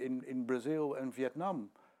buy in Brazil and Vietnam.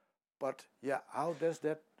 But yeah, how does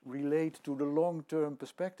that relate to the long-term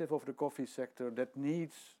perspective of the coffee sector that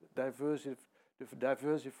needs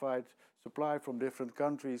diversified supply from different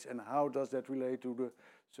countries, and how does that relate to the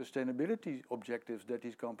sustainability objectives that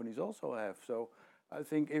these companies also have? So I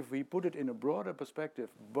think if we put it in a broader perspective,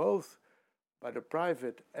 both by the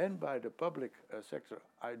private and by the public sector,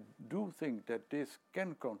 I do think that this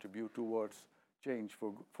can contribute towards change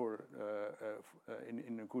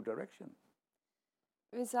in a good direction.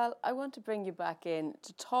 Rizal, I want to bring you back in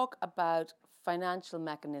to talk about financial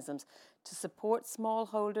mechanisms to support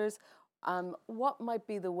smallholders. What might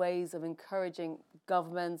be the ways of encouraging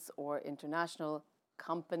governments or international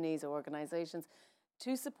companies or organizations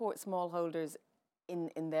to support smallholders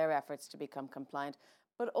in their efforts to become compliant,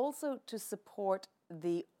 but also to support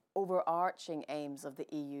the overarching aims of the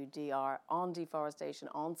EUDR on deforestation,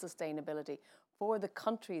 on sustainability, for the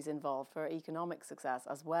countries involved, for economic success,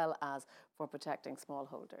 as well as for protecting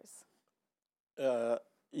smallholders?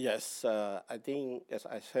 Yes, I think, as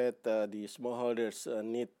I said, the smallholders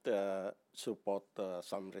need support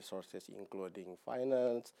some resources, including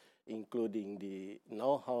finance, including the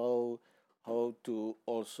know-how, how to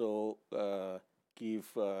also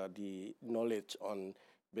give the knowledge on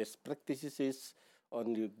best practices,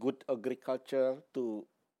 on the good agriculture to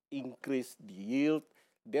increase the yield.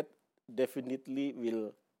 That definitely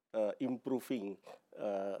will improving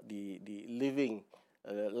the living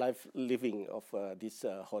living of this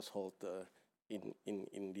household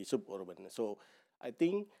in the suburban. So I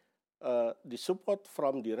think the support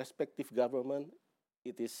from the respective government,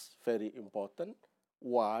 it is very important,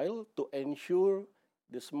 while to ensure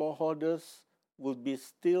the smallholders will be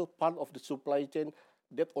still part of the supply chain,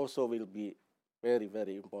 that also will be very,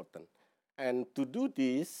 very important. And to do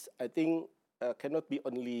this, I think cannot be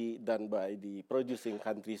only done by the producing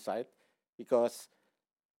countryside, because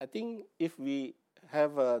I think if we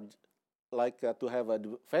have to have a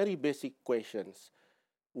very basic questions,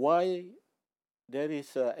 why there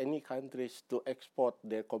is any countries to export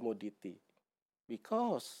their commodity?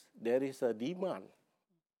 Because there is a demand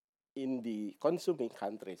in the consuming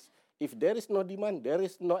countries. If there is no demand, there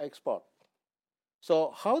is no export.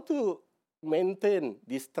 So how to maintain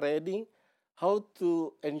this trading? How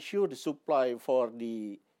to ensure the supply for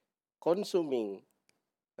the consuming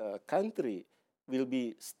country will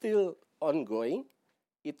be still ongoing.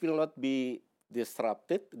 It will not be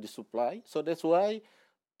disrupted, the supply. So that's why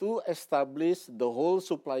to establish the whole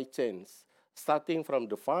supply chains, starting from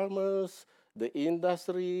the farmers, the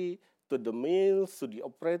industry, to the mills, to the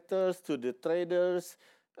operators, to the traders,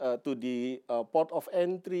 to the port of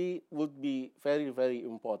entry, would be very, very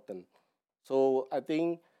important. So I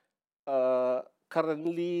think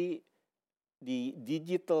currently the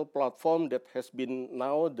digital platform that has been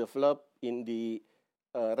now developed in the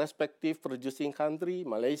respective producing country,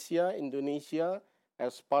 Malaysia, Indonesia,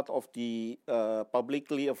 as part of the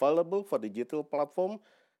publicly available for digital platform,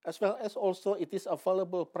 as well as also it is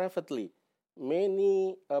available privately.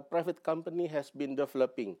 Many private company has been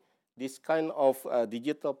developing this kind of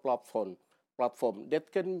digital platform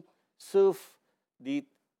that can serve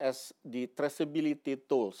as the traceability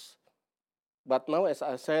tools. But now, as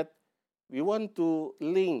I said, we want to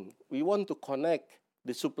connect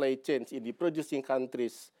the supply chains in the producing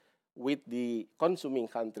countries with the consuming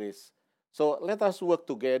countries. So let us work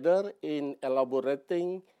together in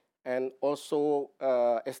elaborating and also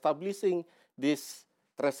establishing these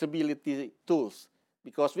traceability tools,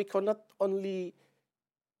 because we cannot only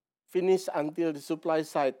finish until the supply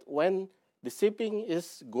side. When the shipping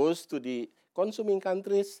goes to the consuming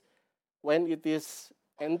countries, when it is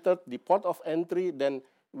entered the port of entry, then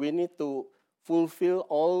we need to fulfill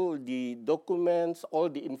all the documents, all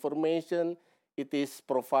the information it is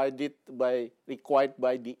required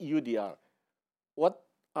by the EUDR. What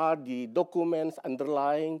are the documents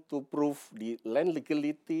underlying to prove the land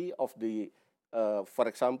legality of the, for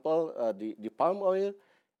example, the palm oil,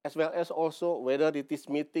 as well as also whether it is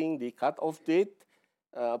meeting the cut-off date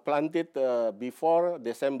planted before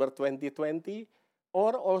December 2020,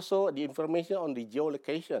 or also the information on the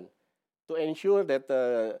geolocation to ensure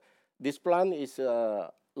that this plant is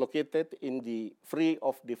located in the free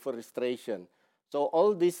of deforestation. So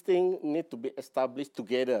all these things need to be established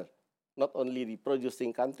together, not only the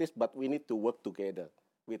producing countries, but we need to work together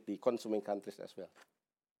with the consuming countries as well.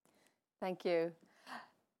 Thank you.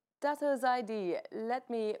 Dato Zaidi, let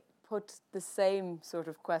me put the same sort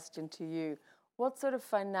of question to you. What sort of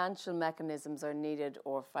financial mechanisms are needed,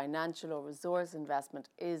 or financial or resource investment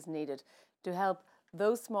is needed to help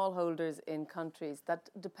those smallholders in countries that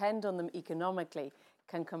depend on them economically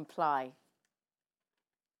can comply?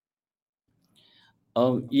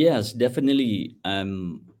 Yes, definitely.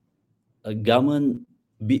 A government,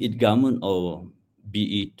 be it government or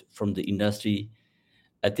be it from the industry,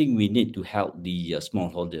 I think we need to help the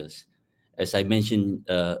smallholders. As I mentioned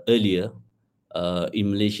earlier,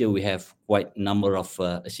 in Malaysia, we have quite a number of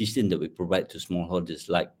assistance that we provide to smallholders,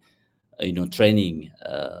 like training,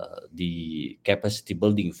 the capacity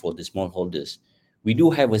building for the smallholders. We do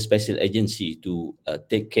have a special agency to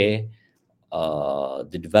take care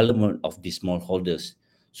the development of the smallholders.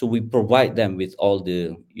 So we provide them with all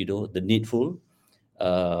the the needful,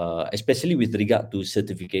 especially with regard to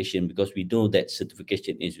certification, because we know that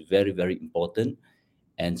certification is very, very important.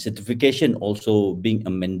 And certification also being a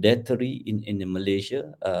mandatory in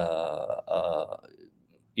Malaysia,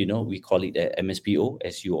 we call it a MSPO,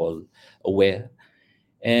 as you all aware.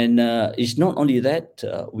 And it's not only that,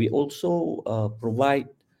 we also provide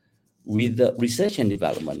with research and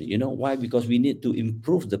development. Why? Because we need to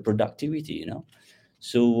improve the productivity.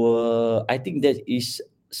 So I think that is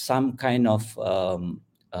some kind of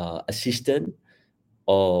assistance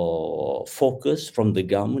or focus from the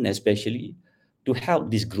government, especially to help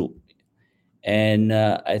this group. And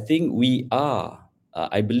I think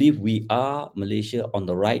I believe we are, Malaysia, on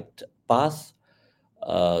the right path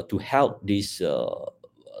to help these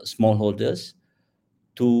smallholders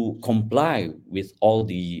to comply with all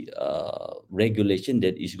the regulation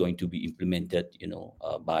that is going to be implemented,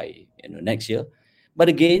 by next year. But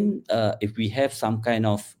again, if we have some kind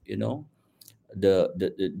of,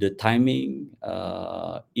 the timing,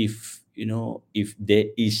 if there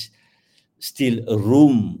is still a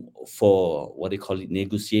room for what they call it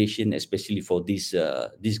negotiation, especially for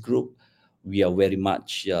this group, we are very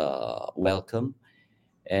much welcome.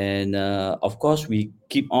 And of course, we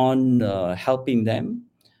keep on helping them.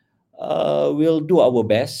 We'll do our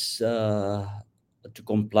best to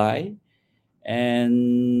comply,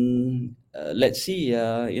 and let's see.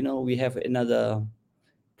 We have another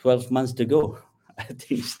 12 months to go. I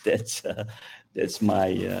think that's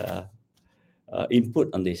my input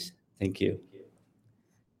on this. Thank you.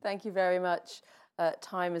 Thank you very much.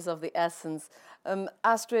 Time is of the essence.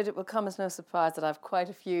 Astrid, it will come as no surprise that I have quite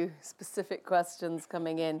a few specific questions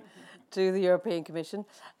coming in to the European Commission.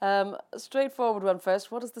 Straightforward one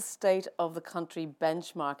first. What is the state of the country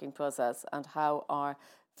benchmarking process, and how are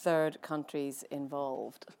third countries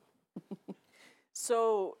involved?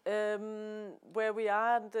 So where we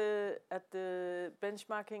are at the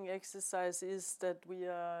benchmarking exercise is that we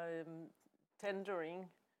are tendering.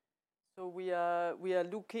 So we are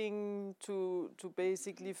looking to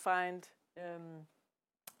basically find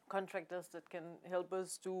contractors that can help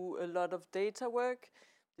us do a lot of data work.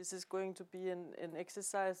 This is going to be an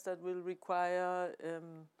exercise that will require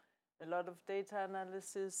a lot of data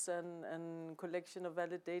analysis and collection of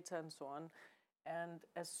valid data and so on. And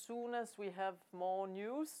as soon as we have more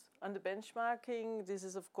news on the benchmarking, this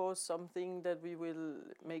is of course something that we will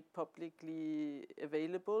make publicly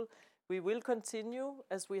available. We will continue,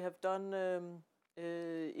 as we have done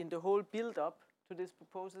in the whole build-up to this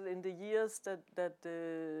proposal in the years that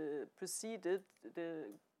preceded the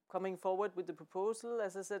coming forward with the proposal.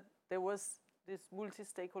 As I said, there was this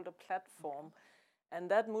multi-stakeholder platform, and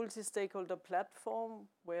that multi-stakeholder platform,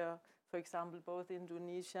 where, for example, both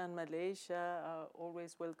Indonesia and Malaysia are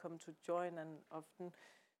always welcome to join and often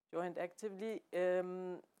joined actively.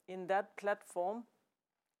 In that platform,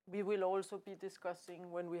 we will also be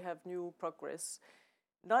discussing when we have new progress.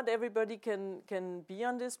 Not everybody can be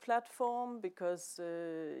on this platform because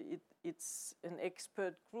it's an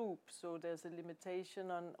expert group, so there's a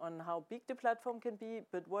limitation on how big the platform can be.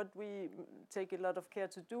 But what we take a lot of care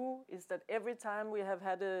to do is that every time we have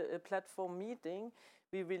had a platform meeting,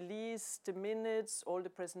 we release the minutes, all the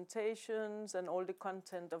presentations, and all the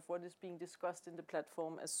content of what is being discussed in the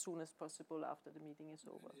platform as soon as possible after the meeting is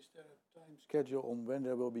over. Is there a time schedule on when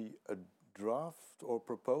there will be a draft or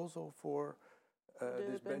proposal for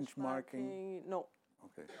this benchmarking? No.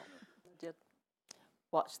 Okay. Not yet.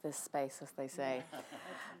 Watch this space, as they say.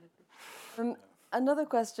 Another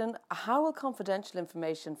question, how will confidential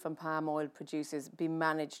information from palm oil producers be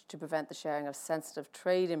managed to prevent the sharing of sensitive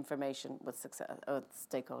trade information with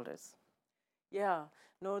stakeholders? Yeah,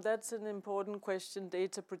 no, that's an important question,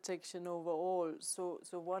 data protection overall. So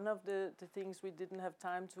one of the things we didn't have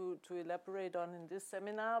time to elaborate on in this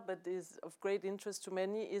seminar, but is of great interest to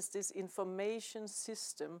many, is this information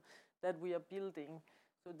system that we are building.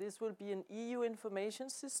 So this will be an EU information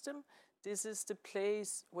system. This is the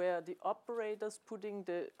place where the operators putting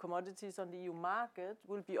the commodities on the EU market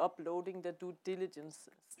will be uploading their due diligence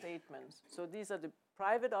statements. So these are the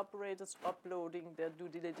private operators uploading their due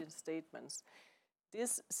diligence statements.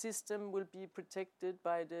 This system will be protected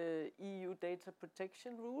by the EU data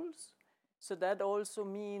protection rules. So that also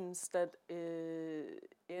means that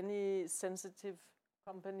any sensitive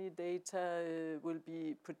company data will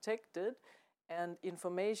be protected, and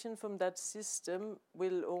information from that system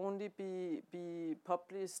will only be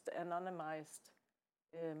published anonymized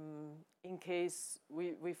in case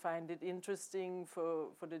we find it interesting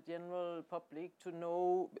for the general public to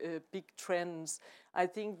know big trends. I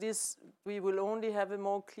think we will only have a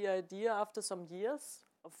more clear idea after some years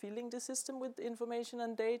of filling the system with information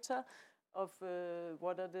and data of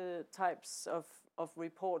what are the types of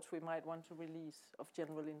reports we might want to release of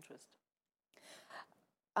general interest.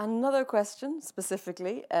 Another question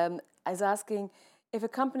specifically is asking if a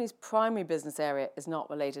company's primary business area is not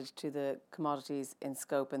related to the commodities in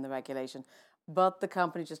scope in the regulation, but the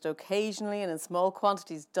company just occasionally and in small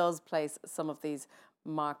quantities does place some of these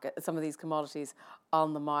commodities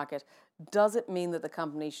on the market, does it mean that the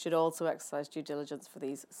company should also exercise due diligence for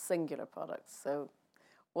these singular products? So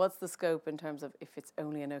what's the scope in terms of if it's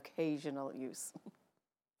only an occasional use?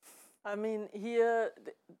 I mean, here,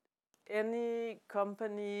 any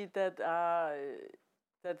company that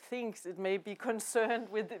thinks it may be concerned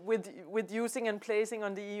with using and placing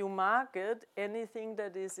on the EU market, anything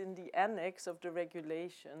that is in the annex of the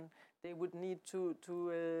regulation, they would need to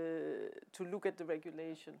look at the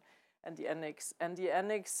regulation and the annex. And the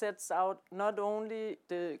annex sets out not only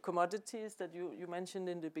the commodities that you mentioned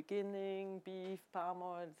in the beginning, beef, palm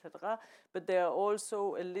oil, etc., but there are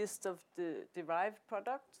also a list of the derived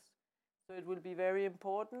products. So it will be very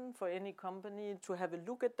important for any company to have a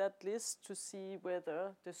look at that list to see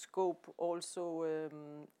whether the scope also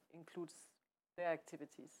includes their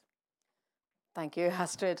activities. Thank you,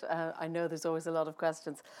 Astrid. I know there's always a lot of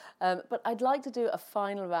questions, but I'd like to do a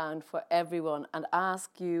final round for everyone and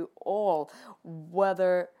ask you all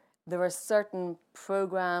whether there are certain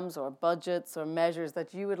programs or budgets or measures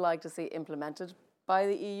that you would like to see implemented by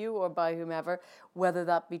the EU or by whomever, whether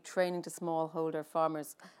that be training to smallholder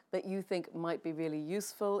farmers that you think might be really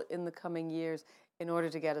useful in the coming years in order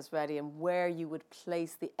to get us ready, and where you would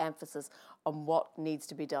place the emphasis on what needs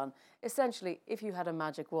to be done. Essentially, if you had a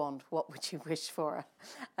magic wand, what would you wish for?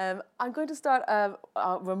 I'm going to start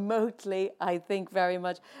remotely, I think very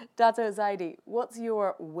much. Dato Zaidi, what's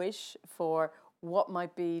your wish for what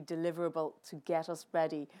might be deliverable to get us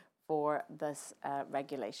ready for this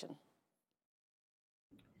regulation?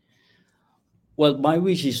 Well, my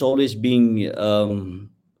wish is always being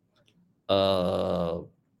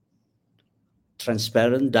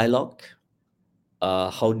transparent dialogue.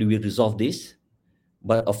 How do we resolve this?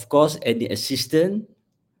 But of course, any assistance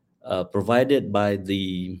provided by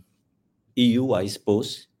the EU, I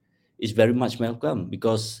suppose, is very much welcome,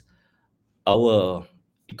 because our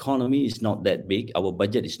economy is not that big, our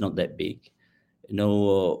budget is not that big,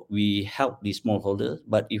 we help the smallholders.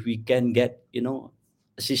 But if we can get,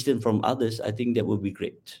 assistance from others, I think that would be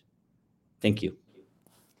great. Thank you.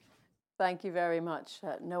 Thank you very much.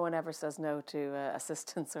 No one ever says no to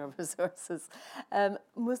assistance or resources.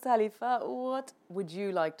 Mustalifa, what would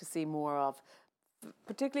you like to see more of,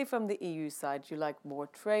 particularly from the EU side? Do you like more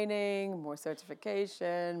training, more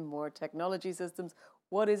certification, more technology systems?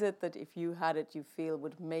 What is it that if you had it, you feel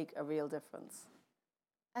would make a real difference?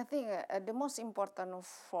 I think the most important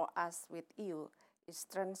for us with EU is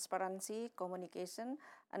transparency, communication,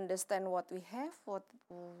 understand what we have,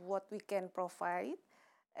 what we can provide,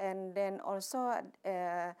 and then also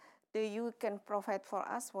the EU can provide for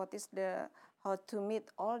us what is how to meet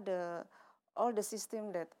all the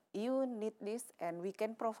system that EU need this, and we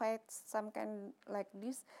can provide some kind like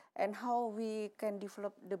this, and how we can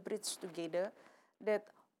develop the bridge together, that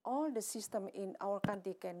all the system in our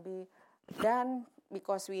country can be done,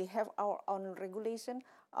 because we have our own regulation,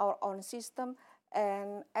 our own system,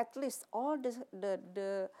 and at least all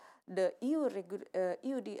the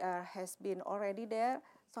EUDR has been already there.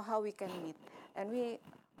 So how we can meet, and we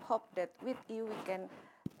hope that with EU we can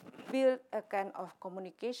build a kind of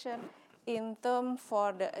communication in term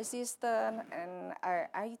for the assistant and our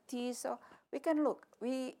IT. So we can look.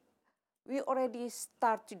 We already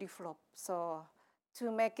start to develop. So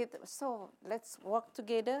to make it, so let's work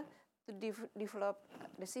together to develop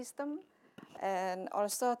the system, and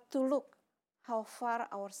also to look how far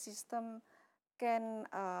our system can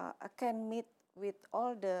meet with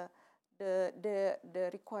all the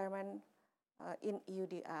requirement in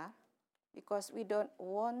EUDR, because we don't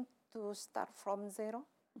want to start from zero.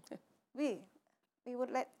 we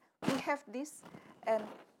have this, and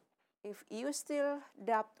if you still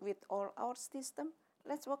doubt with all our system,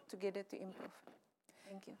 let's work together to improve.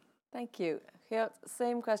 Thank you. Thank you. Yeah,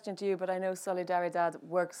 same question to you, but I know Solidaridad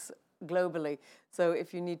works globally. So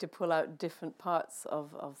if you need to pull out different parts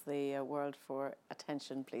of the world for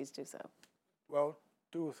attention, please do so. Well,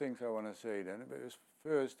 two things I want to say then.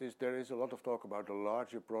 First is there is a lot of talk about the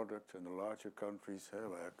larger products and the larger countries,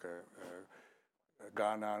 like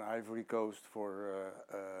Ghana and Ivory Coast for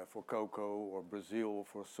cocoa, or Brazil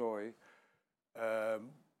for soy.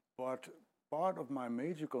 But part of my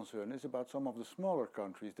major concern is about some of the smaller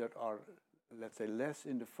countries that are, let's say, less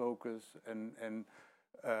in the focus. And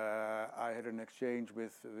I had an exchange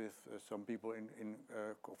with some people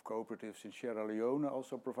of cooperatives in Sierra Leone,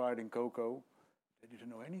 also providing cocoa. They didn't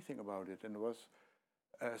know anything about it, and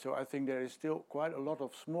so I think there is still quite a lot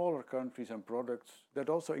of smaller countries and products. That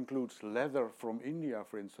also includes leather from India,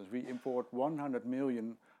 for instance. We import 100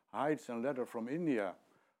 million hides and leather from India.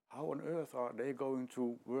 How on earth are they going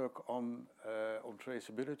to work on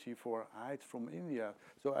traceability for hides from India?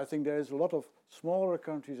 So I think there is a lot of smaller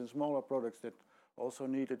countries and smaller products that also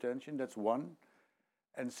need attention. That's one.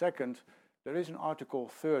 And second, there is an Article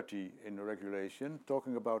 30 in the regulation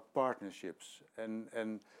talking about partnerships,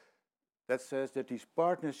 and that says that these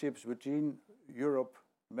partnerships between Europe,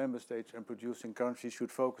 member states and producing countries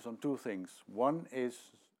should focus on two things. One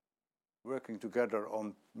is working together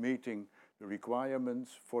on meeting the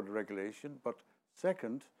requirements for the regulation, but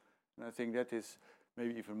second, and I think that is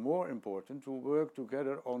maybe even more important, to work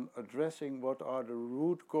together on addressing what are the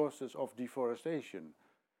root causes of deforestation.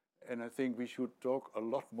 And I think we should talk a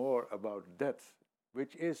lot more about that,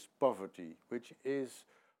 which is poverty, which is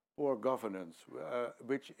poor governance,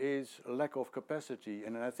 which is lack of capacity.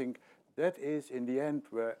 And I think that is in the end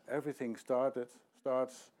where everything starts,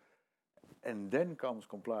 and then comes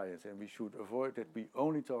compliance. And we should avoid that we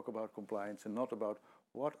only talk about compliance and not about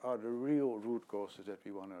what are the real root causes that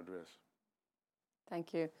we want to address.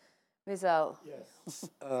 Thank you. Rizal. Yes.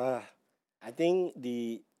 I think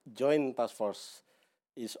the joint task force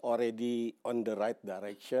is already on the right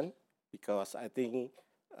direction, because I think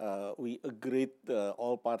we agreed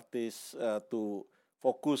all parties to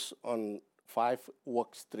focus on 5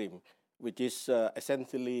 work streams, which is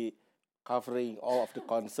essentially covering all of the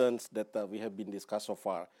concerns that we have been discussed so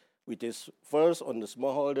far, which is first on the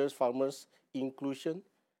smallholders, farmers inclusion,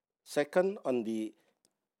 second on the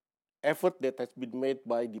effort that has been made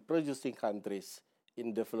by the producing countries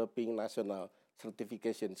in developing national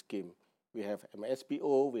certification scheme. We have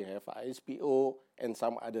MSPO, we have ISPO, and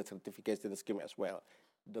some other certification scheme as well.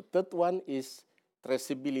 The third one is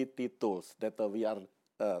traceability tools that we are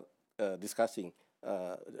discussing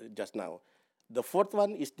just now. The fourth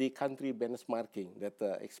one is the country benchmarking that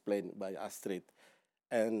explained by Astrid.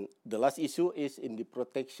 And the last issue is in the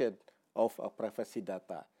protection of privacy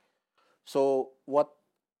data. So what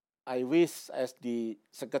I wish as the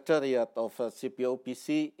Secretariat of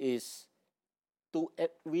CPOPC is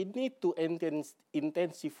we need to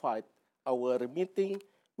intensify our meeting,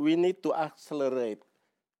 we need to accelerate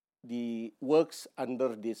the works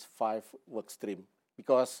under this 5 work stream,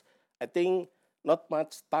 because I think not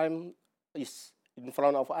much time is in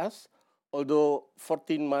front of us, although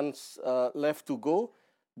 14 months left to go.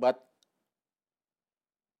 But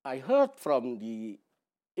I heard from the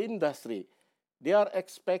industry, they are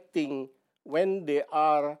expecting, when they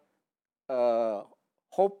are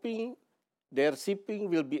hoping their shipping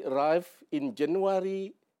will be arrived in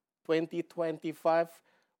January 2025,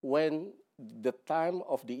 when the time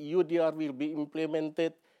of the EUDR will be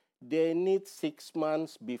implemented. They need 6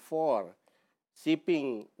 months before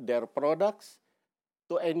shipping their products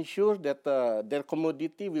to ensure that their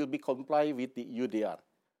commodity will be comply with the EUDR.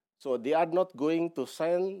 So they are not going to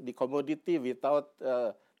send the commodity without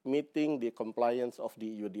meeting the compliance of the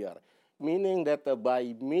EUDR, meaning that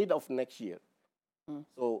by mid of next year,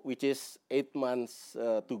 so which is 8 months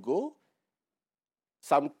to go,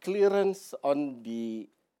 some clearance on the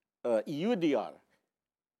EUDR,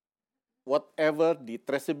 whatever the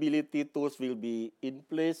traceability tools will be in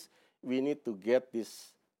place, we need to get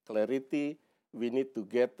this clarity, we need to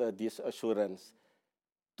get this assurance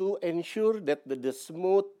to ensure that the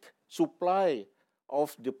smooth supply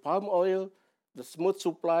of the palm oil, the smooth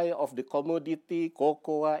supply of the commodity,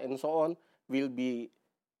 cocoa, and so on, will be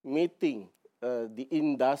meeting the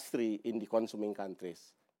industry in the consuming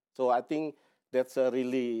countries. So I think that's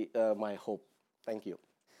really my hope. Thank you.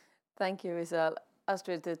 Thank you, Rizal.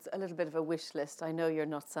 Astrid, it's a little bit of a wish list. I know you're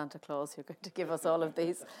not Santa Claus. You're going to give us all of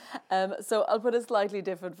these. So I'll put a slightly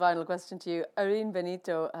different final question to you. Irene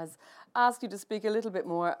Benito has asked you to speak a little bit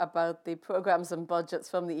more about the programs and budgets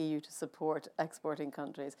from the EU to support exporting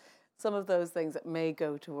countries. Some of those things that may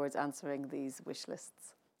go towards answering these wish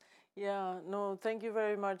lists. Yeah, no, thank you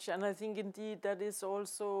very much. And I think indeed that is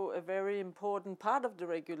also a very important part of the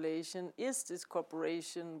regulation, is this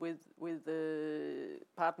cooperation with the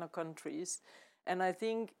partner countries. And I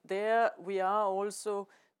think there we are also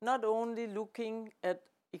not only looking at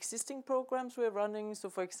existing programs we're running. So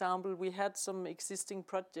for example, we had some existing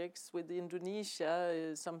projects with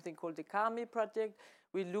Indonesia, something called the KAMI project.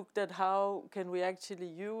 We looked at how can we actually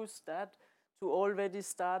use that to already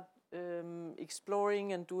start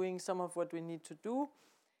exploring and doing some of what we need to do.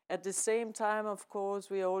 At the same time, of course,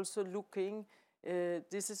 we are also looking,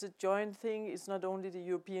 this is a joint thing, it's not only the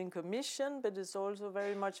European Commission, but it's also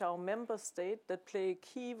very much our member state that play a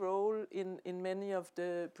key role in many of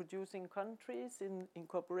the producing countries in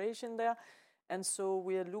cooperation there. And so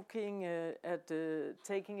we are looking at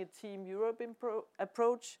taking a Team Europe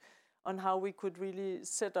approach on how we could really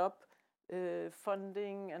set up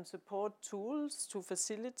funding and support tools to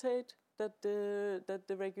facilitate that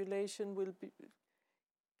the regulation will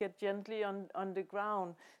get gently on the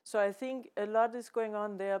ground. So I think a lot is going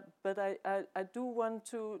on there, but I do want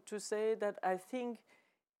to say that I think,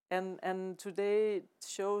 and today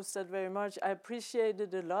shows that very much, I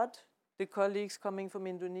appreciated a lot the colleagues coming from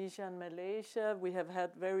Indonesia and Malaysia. We have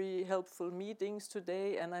had very helpful meetings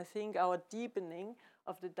today, and I think our deepening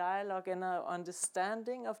of the dialogue and our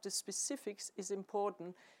understanding of the specifics is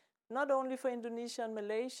important, not only for Indonesia and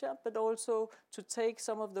Malaysia, but also to take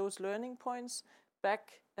some of those learning points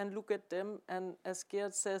back and look at them. And as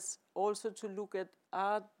Gerd says, also to look at,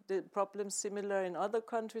 are the problems similar in other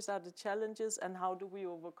countries, are the challenges, and how do we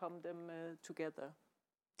overcome them together?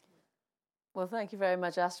 Well, thank you very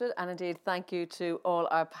much, Astrid. And indeed, thank you to all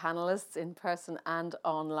our panelists in person and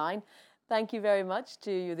online. Thank you very much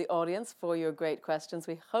to you, the audience, for your great questions.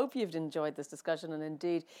 We hope you've enjoyed this discussion. And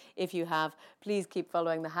indeed, if you have, please keep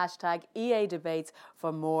following the hashtag EA Debates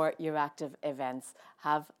for more Euractiv events.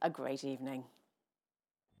 Have a great evening.